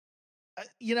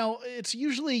it's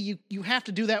usually you have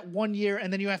to do that 1 year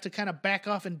and then you have to kind of back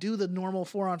off and do the normal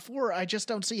 4-on-4. I just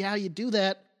don't see how you do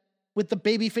that with the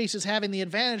baby faces having the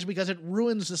advantage because it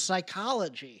ruins the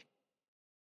psychology.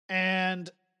 And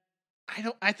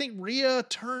I think Rhea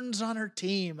turns on her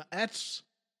team. That's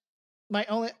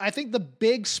I think the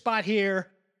big spot here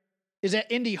is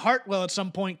that Indy Hartwell at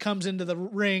some point comes into the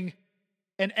ring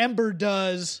and Ember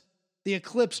does the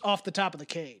Eclipse off the top of the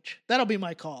cage. That'll be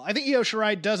my call. I think Io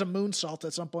Shirai does a moonsault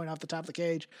at some point off the top of the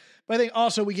cage, but I think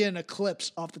also we get an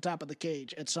Eclipse off the top of the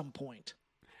cage at some point.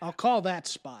 I'll call that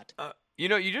spot.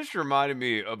 You just reminded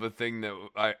me of a thing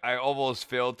that I almost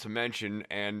failed to mention,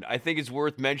 and I think it's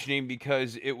worth mentioning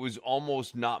because it was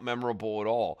almost not memorable at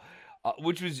all.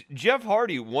 Which was Jeff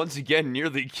Hardy once again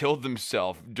nearly killed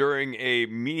himself during a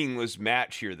meaningless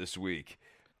match here this week.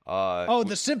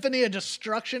 The Symphony of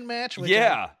Destruction match? Which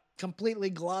I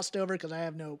completely glossed over because I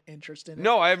have no interest in it.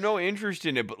 No, I have no interest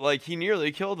in it, but he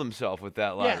nearly killed himself with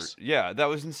that ladder. Yes. Yeah, that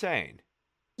was insane.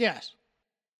 Yes.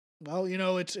 Well,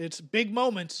 it's big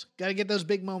moments. Got to get those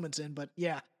big moments in, but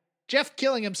yeah. Jeff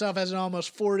killing himself as a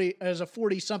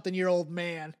 40-something-year-old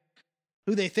man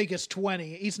who they think is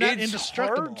 20. He's not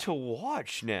indestructible. It's hard to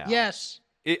watch now. Yes.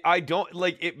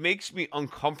 It makes me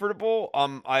uncomfortable.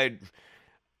 I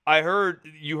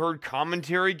heard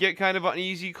commentary get kind of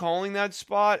uneasy calling that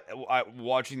spot.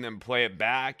 Watching them play it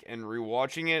back and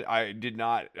rewatching it, I did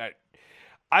not.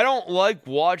 I don't like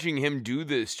watching him do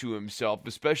this to himself,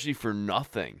 especially for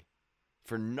nothing.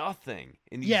 For nothing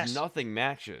in these nothing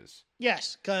matches.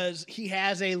 Yes, because he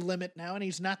has a limit now, and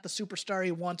he's not the superstar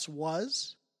he once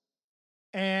was.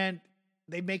 And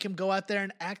they make him go out there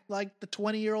and act like the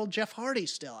 20-year-old Jeff Hardy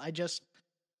still.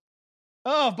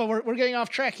 But we're getting off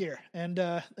track here, and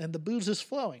the booze is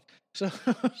flowing. So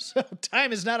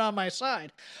time is not on my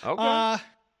side. Okay.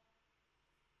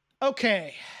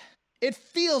 Okay. It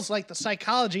feels like the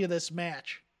psychology of this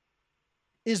match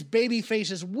is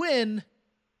babyface's win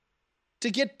to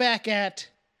get back at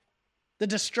the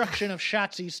destruction of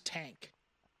Shotzi's tank.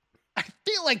 I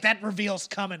feel like that reveal's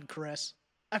coming, Chris.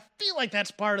 I feel like that's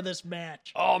part of this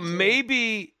match. Oh,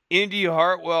 maybe Indy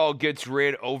Hartwell gets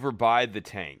ran over by the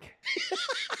tank.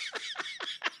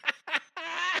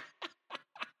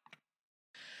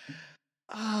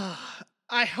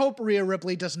 I hope Rhea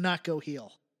Ripley does not go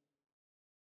heel.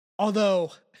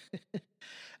 Although,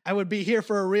 I would be here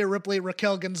for a Rhea Ripley,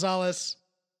 Raquel Gonzalez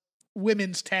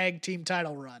women's tag team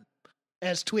title run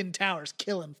as Twin Towers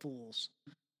killing fools.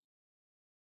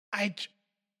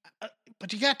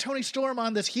 But you got Toni Storm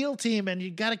on this heel team, and you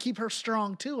got to keep her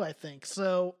strong too, I think.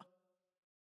 So,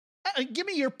 give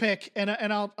me your pick, and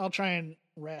I'll try and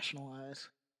rationalize.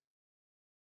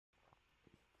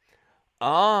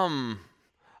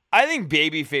 I think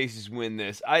baby faces win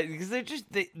this. Because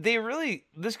they really,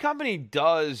 this company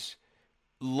does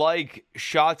like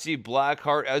Shotzi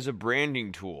Blackheart as a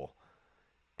branding tool,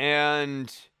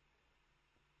 and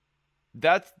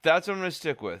that's what I'm gonna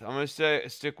stick with. I'm gonna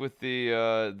stick with the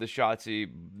Shotzi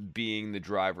being the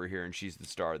driver here, and she's the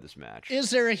star of this match. Is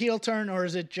there a heel turn, or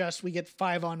is it just we get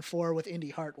 5-on-4 with Indy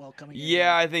Hartwell coming in?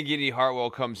 Yeah, I think Indy Hartwell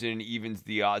comes in and evens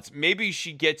the odds. Maybe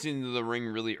she gets into the ring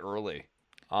really early.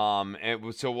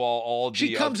 And so while all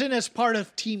she comes in as part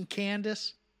of Team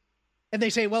Candice, and they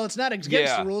say, "Well, it's not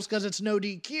against the rules because it's no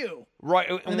DQ." Right,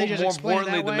 and more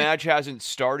importantly, the match hasn't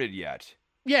started yet.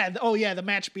 Yeah. The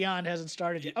match beyond hasn't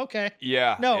started yet. Okay.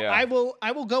 Yeah. No, yeah. I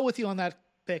will go with you on that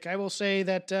pick. I will say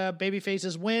that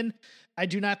babyfaces win. I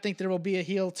do not think there will be a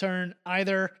heel turn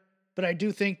either, but I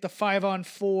do think the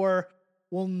 5-on-4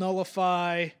 will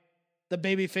nullify the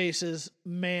babyfaces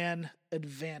man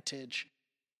advantage.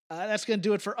 That's going to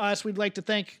do it for us. We'd like to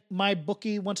thank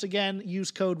MyBookie once again.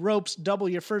 Use code ROPES, double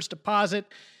your first deposit.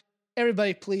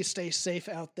 Everybody, please stay safe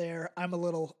out there. I'm a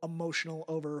little emotional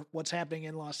over what's happening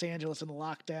in Los Angeles and the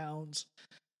lockdowns,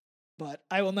 but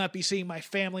I will not be seeing my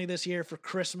family this year for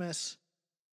Christmas.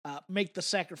 Make the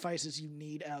sacrifices you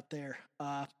need out there.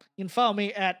 You can follow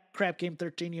me at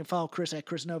CrapGame13. You can follow Chris at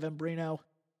Chris Novembrino.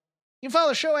 You can follow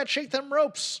the show at Shake Them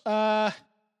Ropes. How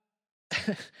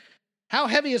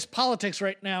heavy is politics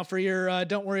right now for your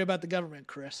Don't Worry About the Government,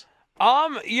 Chris?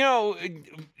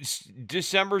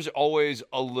 December's always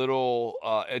a little,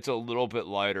 it's a little bit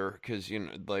lighter because,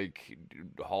 like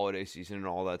holiday season and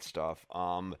all that stuff.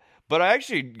 But I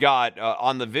actually got,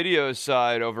 on the video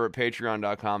side over at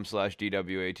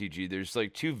patreon.com/DWATG, there's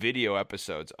like 2 video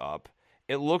episodes up.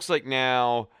 It looks like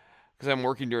now, because I'm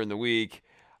working during the week,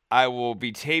 I will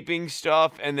be taping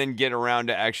stuff and then get around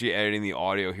to actually editing the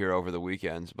audio here over the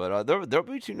weekends. But there'll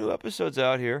be 2 new episodes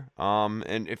out here.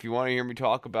 And if you want to hear me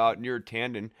talk about Neera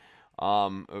Tanden,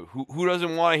 who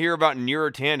doesn't want to hear about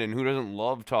Neera Tanden? Who doesn't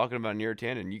love talking about Neera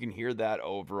Tanden? You can hear that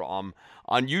over on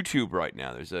YouTube right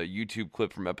now. There's a YouTube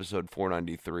clip from episode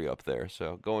 493 up there.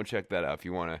 So go and check that out if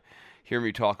you want to hear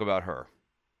me talk about her.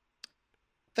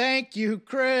 Thank you,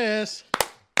 Chris.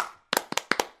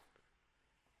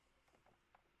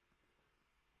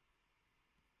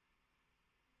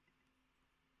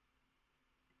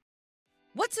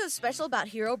 What's so special about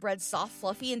Hero Bread's soft,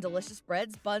 fluffy, and delicious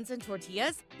breads, buns, and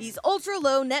tortillas? These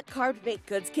ultra-low net-carb baked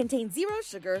goods contain 0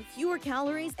 sugar, fewer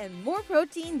calories, and more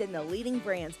protein than the leading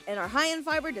brands, and are high in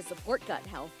fiber to support gut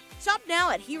health. Shop now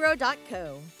at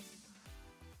Hero.co.